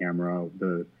handheld camera,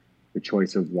 the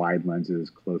choice of wide lenses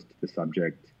close to the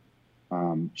subject,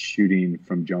 shooting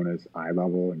from Jonah's eye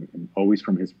level and always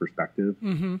from his perspective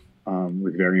Mm-hmm.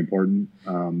 was very important.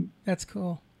 That's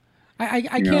cool. I You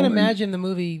can't know, and imagine the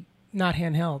movie not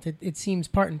handheld. It seems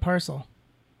part and parcel.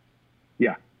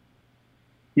 yeah,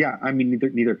 yeah. I mean,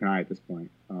 neither can I at this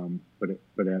point.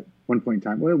 But at one point in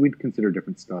time, well, we'd consider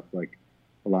different stuff like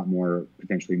a lot more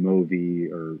potentially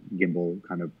Movi or gimbal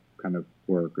kind of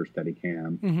work or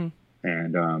Steadicam, Mm-hmm.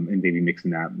 and maybe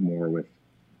mixing that more with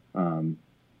um,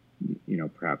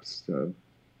 perhaps a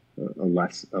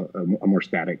less a more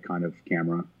static kind of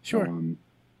camera. Sure.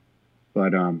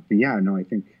 But yeah, no, I,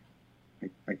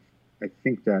 I I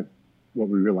think that what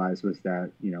we realized was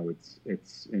that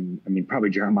it's in I mean probably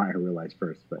Jeremiah realized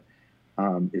first, but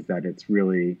is that it's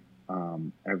really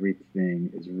everything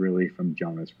is really from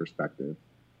Jonah's perspective,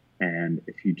 and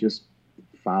if you just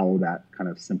follow that kind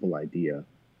of simple idea,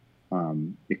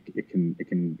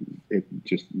 it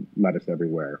just led us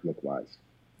everywhere look wise.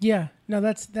 Yeah. No,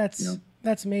 You know,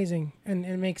 that's amazing, and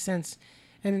it makes sense,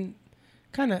 and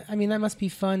kind of. I mean, that must be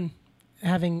fun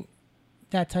having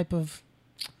that type of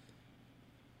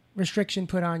restriction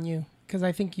put on you, because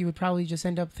I think you would probably just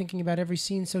end up thinking about every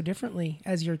scene so differently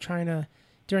as you're trying to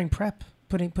during prep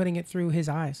putting it through his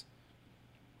eyes.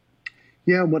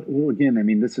 yeah. Well, again, I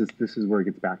mean, this is where it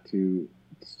gets back to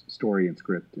story and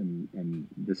script, and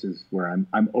this is where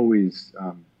I'm always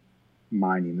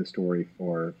mining the story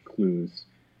for clues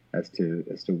as to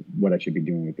what I should be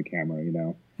doing with the camera,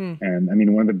 Hmm. And I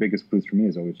mean, one of the biggest clues for me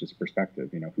is always just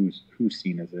perspective. Whose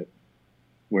scene is it?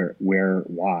 Where,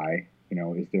 why?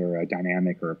 Is there a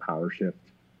dynamic or a power shift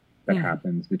that Hmm.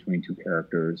 happens between two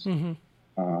characters? Hmm.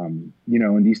 And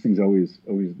these things always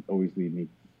lead me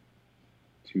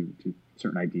to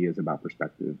certain ideas about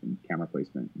perspective and camera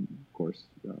placement, and of course,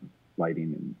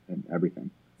 lighting and everything.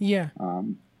 Yeah.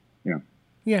 Um, you know,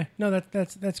 Yeah. No,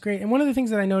 that's great. And one of the things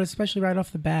that I noticed, especially right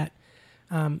off the bat,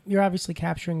 you're obviously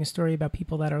capturing a story about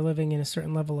people that are living in a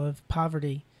certain level of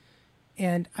poverty,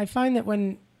 and I find that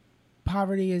when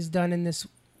poverty is done in this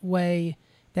way,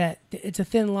 that it's a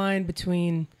thin line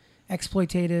between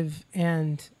exploitative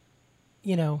and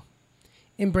you know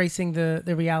embracing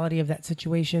the reality of that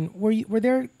situation. Were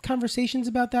there conversations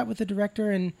about that with the director,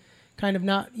 and kind of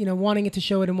not wanting it to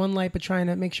show it in one light but trying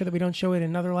to make sure that we don't show it in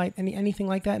another light, anything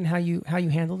like that, and how you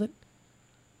handled it?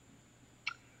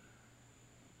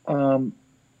 um,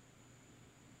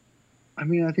 I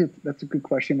mean, I think that's a good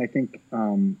question. I think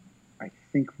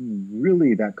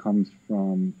really that comes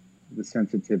from the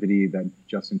sensitivity that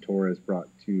Justin Torres brought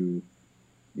to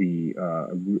the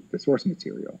source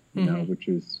material, Mm-hmm.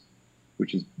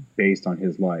 which is based on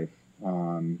his life.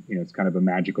 It's kind of a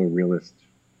magical realist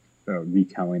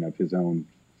retelling of his own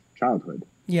childhood,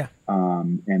 Yeah.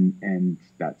 and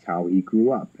that's how he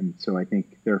grew up. And so I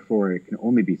think therefore it can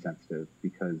only be sensitive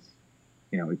because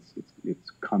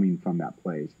it's coming from that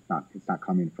place. It's not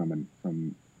coming from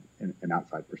an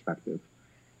outside perspective.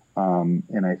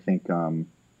 And I think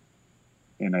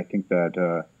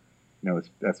that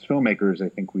as filmmakers, I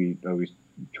think we always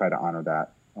try to honor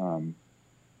that.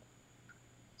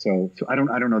 So I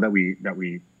don't know that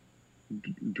we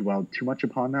dwelled too much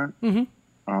upon that. Mm-hmm.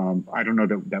 I don't know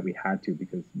that we had to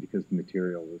because the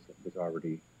material was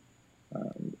already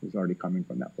coming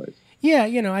from that place. Yeah,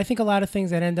 I think a lot of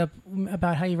things that end up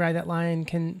about how you ride that line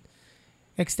can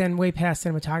extend way past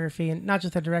cinematography, and not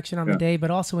just the direction on the Yeah. day, but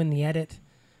also in the edit.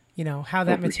 How Oh,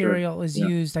 that for sure. material is Yeah.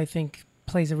 used, I think,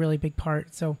 plays a really big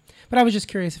part. So, but I was just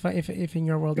curious if in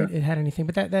your world Yeah. it had anything.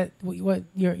 But that what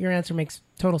your answer makes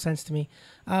total sense to me.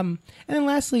 And then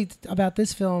lastly about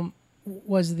this film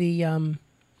was there's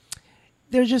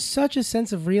just such a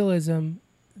sense of realism.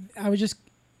 I was just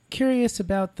curious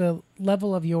about the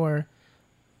level of your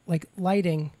like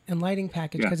lighting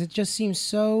package, Yeah. because it just seems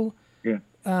so Yeah.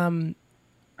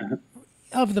 Uh-huh.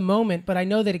 of the moment, but I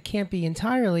know that it can't be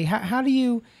entirely. How do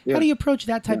Yeah. you approach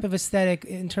that Yeah. type of aesthetic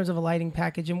in terms of a lighting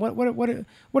package, and what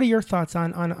are your thoughts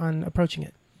on approaching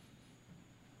it?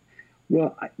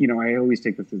 Well, I always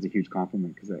take this as a huge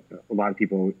compliment because a lot of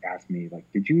people ask me like,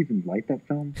 "Did you even like that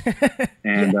film?"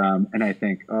 Yeah, And I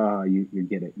think, "Oh, you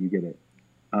get it, you get it."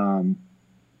 Um,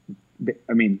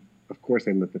 I mean, of course,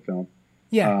 I lit the film,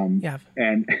 yeah, um, yeah.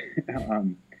 and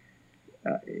um,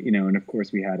 and of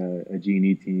course, we had a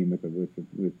G&E team with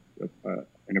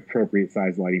an appropriate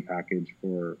size lighting package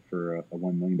for a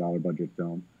 $1 million budget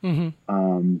film. Mm-hmm.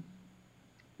 Um,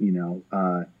 you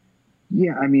know,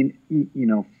 yeah, I mean,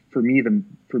 for me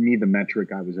the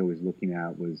metric I was always looking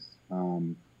at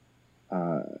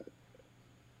uh,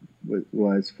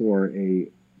 was for a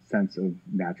sense of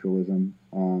naturalism.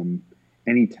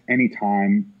 Any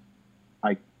time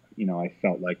I I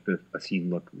felt like a scene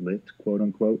looked lit, quote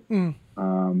unquote, Mm,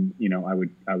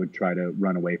 I would try to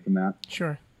run away from that.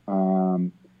 sure.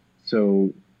 Um,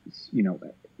 so, you know,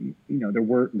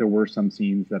 there were some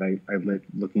scenes that I lit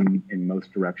looking in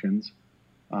most directions,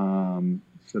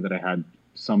 so that I had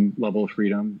some level of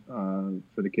freedom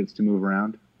for the kids to move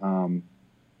around.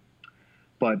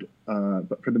 But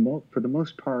for the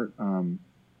most part,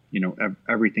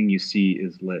 everything you see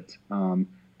is lit.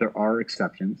 There are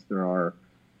exceptions.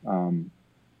 Um,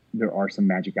 there are some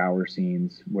magic hour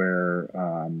scenes where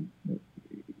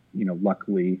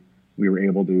luckily we were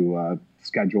able to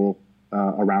schedule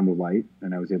around the light,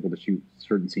 and I was able to shoot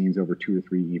certain scenes over 2 or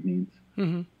 3 evenings,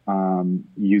 Hmm.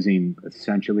 using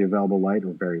essentially available light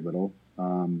or very little.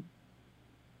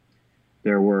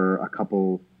 There were a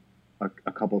couple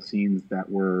scenes that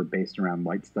were based around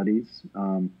light studies.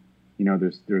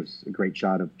 There's a great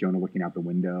shot of Jonah looking out the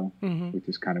window Hmm. with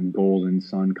this kind of golden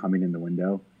sun coming in the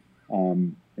window,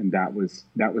 and that was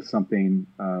something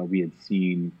we had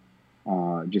seen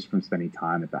just from spending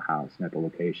time at the house and at the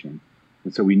location.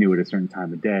 And so we knew at a certain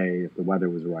time of day, if the weather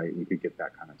was right, we could get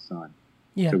that kind of sun.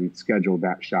 Yeah. So we scheduled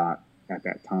that shot at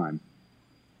that time.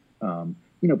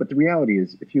 But the reality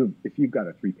is, if you've got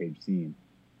a 3-page scene,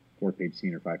 4-page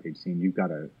scene, or 5-page scene,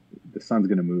 the sun's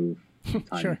going to move in the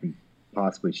time you Sure. can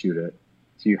possibly shoot it.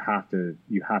 So you have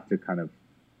to kind of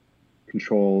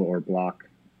control or block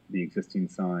the existing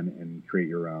sun and create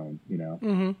your own.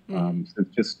 Hmm. Hmm. So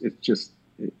it's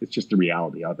just the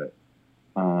reality of it.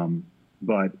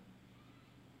 But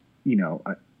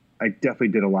I definitely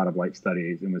did a lot of light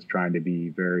studies and was trying to be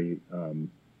very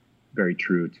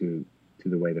true to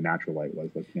the way the natural light was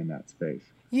looking in that space.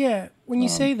 Yeah. When you Um,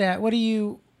 say that,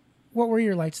 what were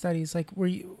your light studies like? Were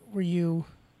you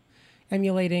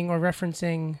emulating or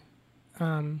referencing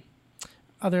um,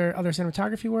 other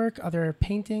cinematography work, other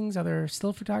paintings, other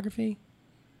still photography?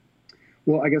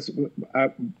 well, I guess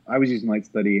I was using light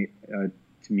study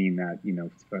to mean that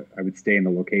I would stay in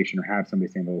the location or have somebody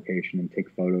stay in the location and take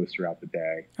photos throughout the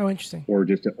day, Oh, interesting. or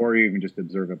even just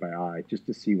observe it by eye, just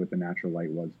to see what the natural light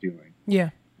was doing,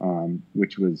 Yeah.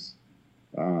 which was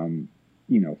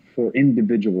for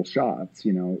individual shots,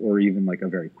 or even like a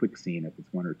very quick scene, if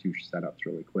it's one or two setups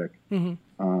really quick, Hmm.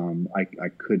 I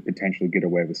could potentially get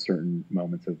away with certain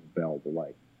moments of available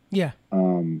light. Yeah.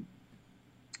 Um,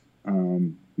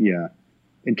 yeah.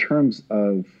 In terms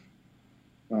of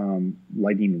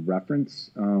lighting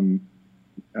reference,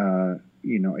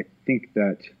 I think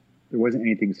that there wasn't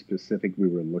anything specific we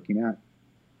were looking at,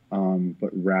 but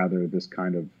rather this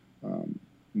kind of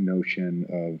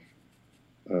notion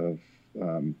of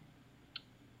um,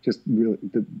 just really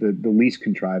the least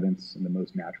contrivance and the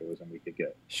most naturalism we could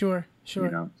get. Sure. Sure.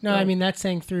 No, I So mean that's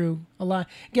saying through a lot.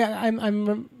 Yeah,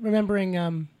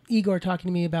 remembering Igor talking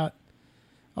to me about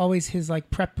always his like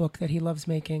prep book that he loves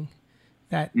making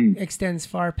that mm, extends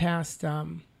far past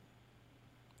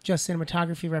just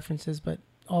cinematography references, but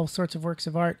all sorts of works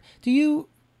of art. Do you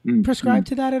mm, prescribe mm.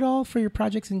 to that at all for your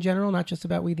projects in general, not just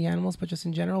about We the Animals, but just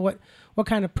in general? What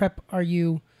kind of prep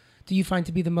do you find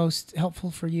to be the most helpful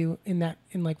for you in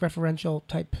like referential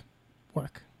type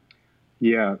work?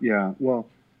 Yeah, yeah. Well,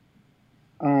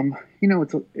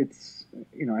 it's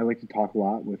I like to talk a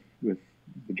lot with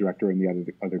the director and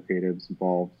the other creatives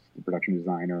involved, the production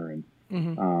designer, and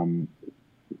Hmm. um,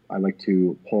 I like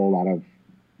to pull a lot of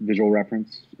visual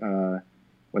reference,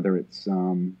 whether it's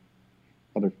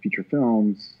other feature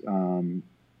films,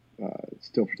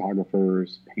 still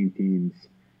photographers, paintings.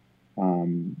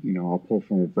 I'll pull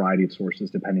from a variety of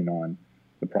sources depending on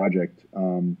the project.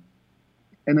 And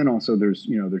then also there's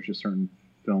just certain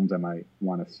films I might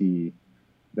want to see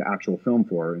the actual film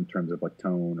for in terms of like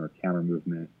tone or camera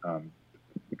movement,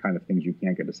 the kind of things you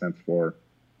can't get a sense for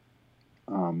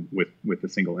with a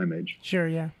single image. Sure.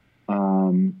 Yeah.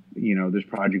 There's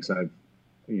projects I've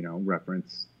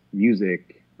referenced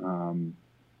music.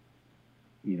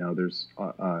 There's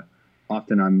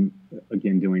often I'm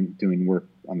again doing work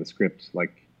on the script,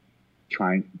 like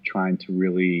trying to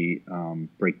really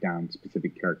break down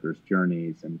specific characters'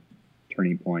 journeys and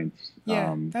turning points.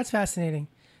 Yeah, that's fascinating.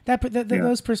 Yeah,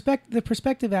 The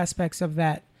perspective aspects of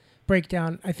that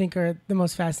breakdown, I think, are the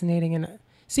most fascinating and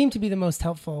seem to be the most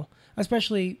helpful.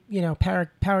 Especially,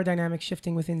 power dynamics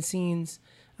shifting within scenes,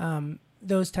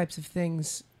 those types of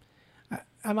things.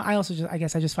 I also I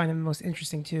guess I just find them the most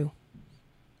interesting too.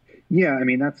 yeah. I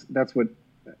mean, that's what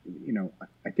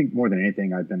I think more than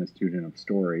anything, I've been a student of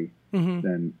story Hmm.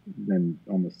 than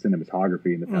almost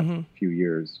cinematography in the past Hmm. few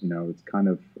years. It's kind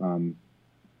of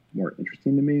more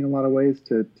interesting to me in a lot of ways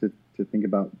to think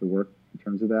about the work in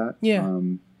terms of that. Yeah.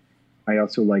 I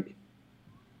also like,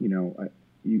 I,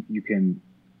 you can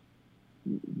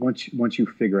once you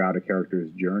figure out a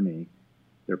character's journey,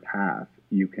 their path,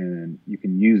 you can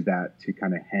use that to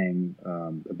kind of hang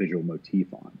a visual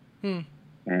motif on. Hmm.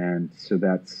 And so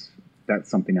that's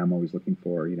something I'm always looking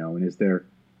for, you know. And is there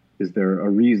a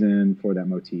reason for that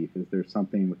motif? Is there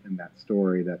something within that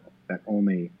story that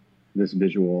only this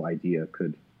visual idea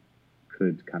could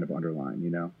kind of underline,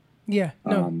 you know? Yeah.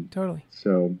 No. Totally.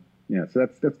 So yeah, so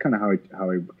that's kind of how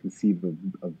I conceive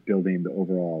of building the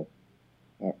overall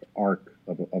arc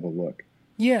of a look.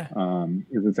 Yeah.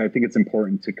 Is I think it's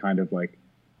important to kind of like,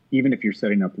 even if you're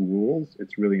setting up rules,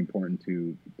 it's really important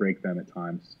to break them at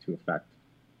times to affect,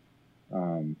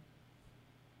 you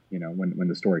know, when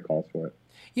the story calls for it.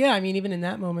 Yeah. I mean, even in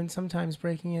that moment, sometimes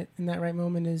breaking it in that right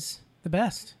moment is the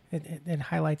best. It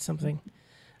highlights something.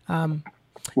 Well,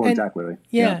 and, exactly.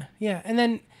 Yeah. And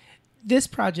then this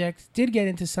project did get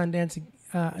into Sundance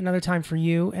another time for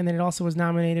you, and then it also was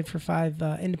nominated for 5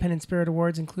 Independent Spirit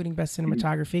Awards, including Best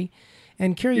Cinematography.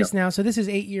 And curious now, so this is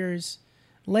 8 years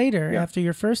later after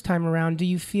your first time around. Do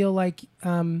you feel like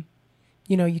you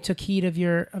know, you took heed of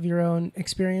your own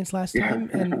experience last time,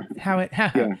 and how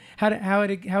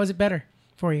was it better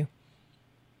for you?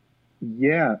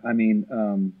 Yeah, I mean,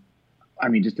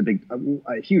 just a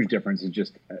huge difference is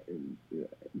just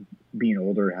being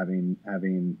older, having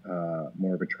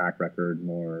more of a track record,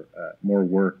 more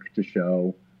work to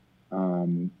show.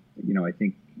 You know, I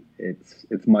think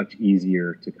it's much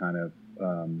easier to kind of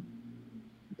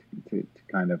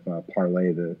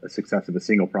parlay the success of a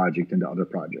single project into other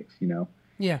projects. You know,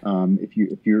 Yeah. if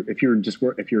you're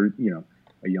you know,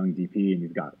 a young DP and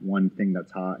you've got one thing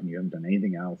that's hot and you haven't done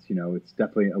anything else, you know, it's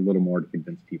definitely a little more to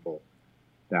convince people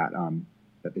that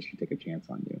that they should take a chance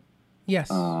on you. Yes.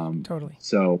 Totally.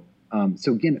 So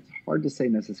again, it's hard to say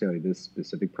necessarily this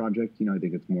specific project. You know, I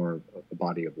think it's more of a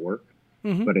body of work,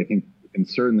 but I think you can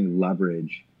certainly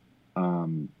leverage,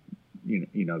 the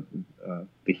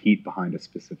heat behind a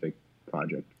specific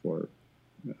project for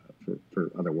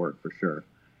other work for sure.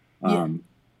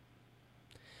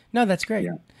 No, that's great.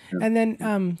 Yeah. And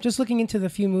then just looking into the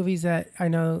few movies that I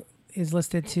know is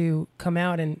listed to come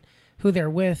out and who they're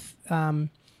with,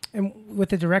 and with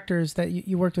the directors that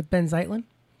you worked with, Ben Zeitlin.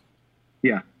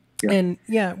 Yeah. And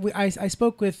I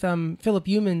spoke with Philip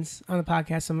Humans on the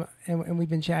podcast, and we've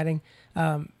been chatting.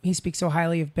 He speaks so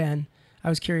highly of Ben. I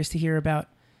was curious to hear about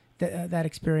that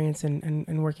experience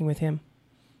and working with him.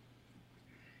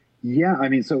 Yeah, I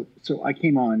mean, so I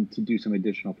came on to do some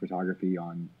additional photography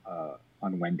on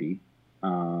Wendy,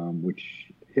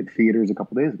 which hit theaters a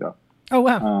couple days ago. Oh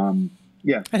wow!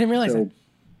 Yeah, I didn't realize that.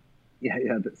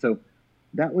 Yeah. So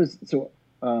that was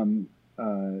Sterling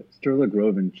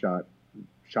Groven shot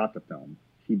the film.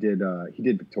 He did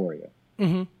Victoria.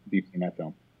 Mm-hmm. You've seen that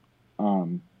film.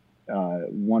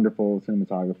 Wonderful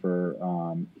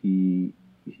cinematographer. They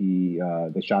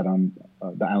shot on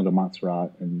the island of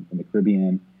Montserrat in the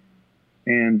Caribbean,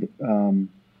 and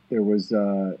there was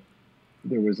an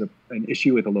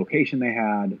issue with a location they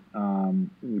had,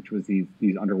 which was these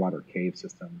underwater cave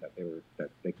system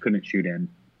that they couldn't shoot in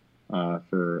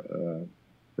for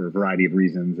a variety of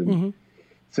reasons, and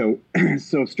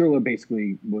so Sterling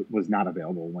basically was not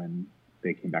available when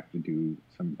they came back to do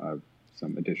some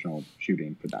additional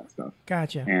shooting for that stuff.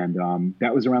 Gotcha. And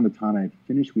that was around the time I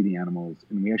finished We the Animals,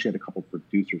 and we actually had a couple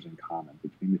producers in common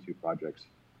between the two projects.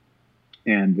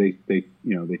 And they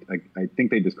I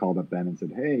think they just called up Ben and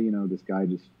said, hey, you know, this guy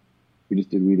we just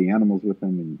did We the Animals with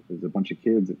him, and there's a bunch of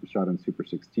kids. It was shot on Super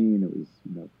 16. It was,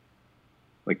 you know,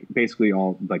 like basically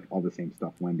all the same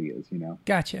stuff Wendy is, you know.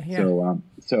 Gotcha. Yeah.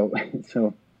 So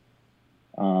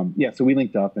we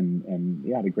linked up and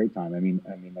had a great time. I mean,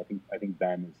 I think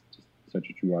Ben is just such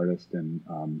a true artist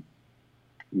and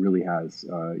really has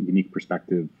a unique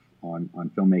perspective on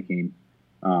filmmaking.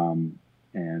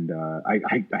 And I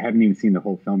haven't even seen the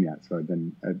whole film yet, so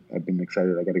I've been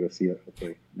excited. I got to go see it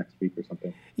hopefully next week or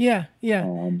something. Yeah.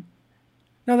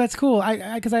 No, that's cool.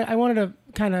 Because I wanted to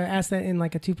kind of ask that in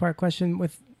like a 2-part question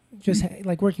with just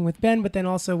like working with Ben, but then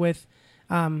also with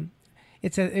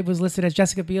it was listed as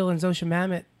Jessica Biel and Zosha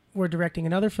Mamet were directing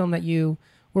another film that you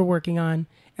were working on,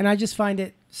 and I just find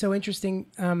it so interesting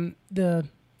the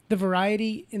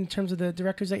variety in terms of the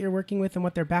directors that you're working with and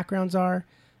what their backgrounds are.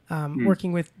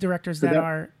 Working with directors that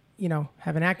are, you know,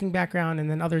 have an acting background,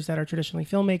 and then others that are traditionally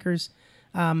filmmakers,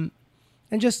 and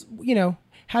just, you know,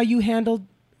 how you handled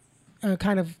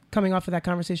kind of coming off of that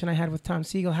conversation I had with Tom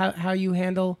Siegel, how you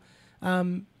handle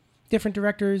different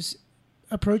directors'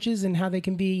 approaches and how they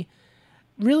can be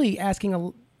really asking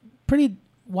a pretty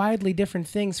widely different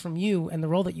things from you and the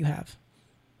role that you have.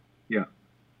 Yeah.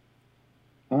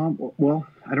 Well,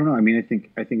 I don't know. I mean, I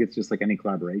think it's just like any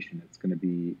collaboration. It's going to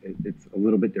be it's a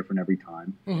little bit different every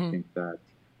time. I Mm-hmm. think that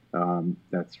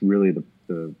that's really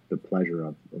the pleasure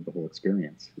of the whole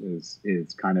experience is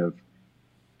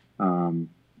um,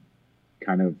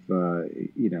 kind of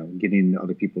getting into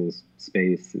other people's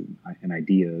space and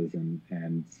ideas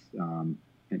and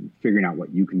figuring out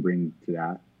what you can bring to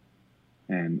that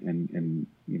and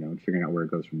figuring out where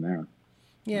it goes from there.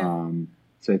 Yeah.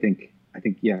 So I think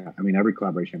yeah. I mean, every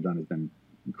collaboration I've done has been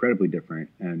incredibly different,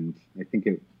 and I think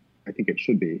it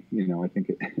should be. I think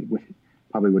it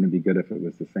probably wouldn't be good if it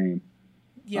was the same.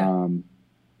 Yeah. Um,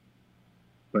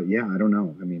 but yeah, I don't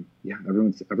know. I mean, yeah,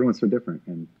 everyone's so different,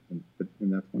 and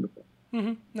that's wonderful.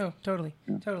 Mm-hmm. No, totally,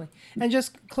 Yeah. totally. And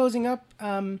just closing up,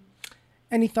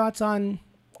 any thoughts on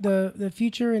the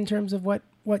future in terms of what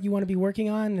you want to be working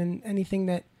on, and anything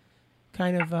that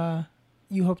kind of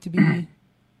you hope to be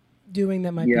doing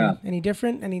that might Yeah. be any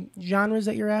different, any genres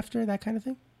that you're after, that kind of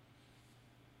thing?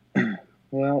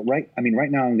 Well, right. I mean, right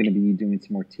now I'm going to be doing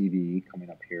some more TV coming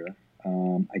up here.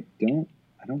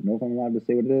 I don't know if I'm allowed to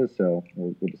say what it is, so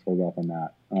we'll just hold off on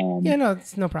that. Yeah, no,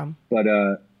 it's no problem.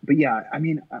 But yeah, I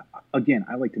mean, again,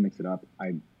 I like to mix it up.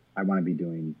 I want to be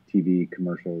doing TV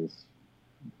commercials,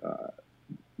 uh,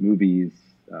 movies,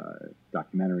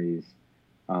 documentaries.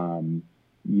 Um,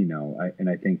 and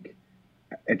I think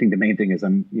the main thing is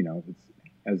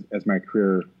as my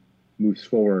career moves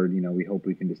forward, we hope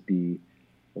we can just be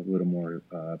a little more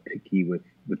picky with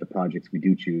the projects we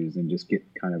do choose and just get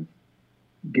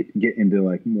into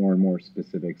like more and more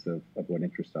specifics of what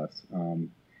interests us. I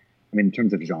mean, in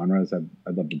terms of genres, I'd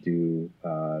love to do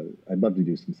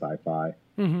some sci-fi.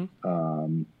 Mm-hmm.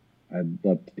 Um, I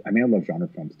love genre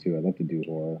films too. I'd love to do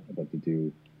horror. I'd love to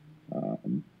do, I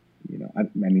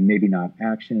mean, maybe not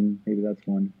action. Maybe that's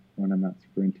one I'm not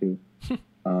super into.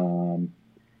 Um,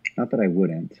 Not that I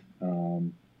wouldn't.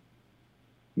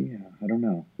 Yeah, I don't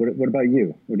know. What about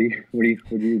you? What are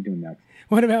you doing next?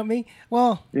 What about me?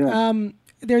 Well, Yeah.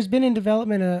 there's been in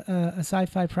development a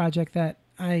sci-fi project that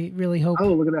I really hope.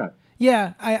 Oh, look at that.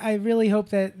 Yeah, I really hope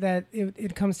that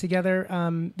it comes together.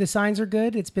 The signs are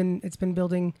good. It's been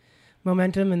building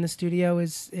momentum, and the studio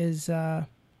is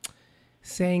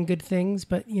saying good things.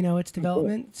 But it's Oh, cool.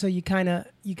 development, so you kind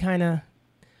of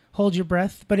hold your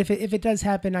breath. But if it does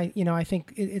happen, I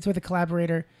think it's with a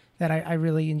collaborator that I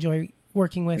really enjoy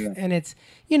working with, Yeah. and it's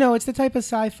the type of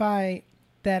sci-fi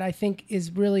that I think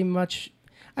is really much.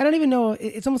 I don't even know.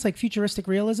 It's almost like futuristic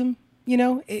realism.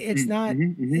 It's not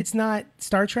Mm-hmm. it's not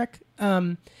Star Trek.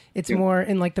 It's Yeah. more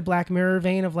in like the Black Mirror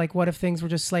vein of like what if things were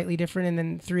just slightly different, and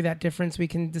then through that difference we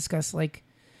can discuss like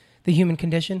the human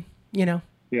condition. Yeah.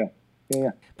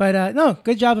 Yeah. But no,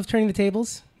 good job of turning the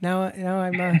tables. Now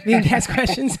I'm being asked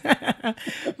questions. But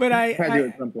Try to do it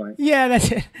at some point. yeah,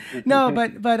 that's it. No,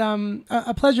 but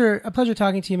a pleasure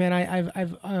talking to you, man.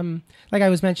 I've like I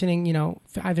was mentioning,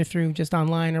 either through just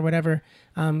online or whatever,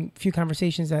 few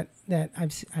conversations that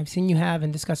I've seen you have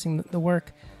and discussing the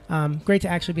work. Great to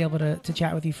actually be able to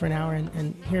chat with you for an hour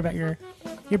and hear about your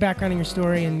background and your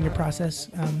story and your process.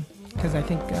 Because I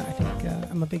think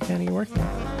I'm a big fan of your work, man.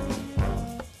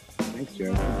 Thanks,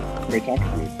 Jared. Great talking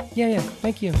to you. Yeah.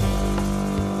 Thank you.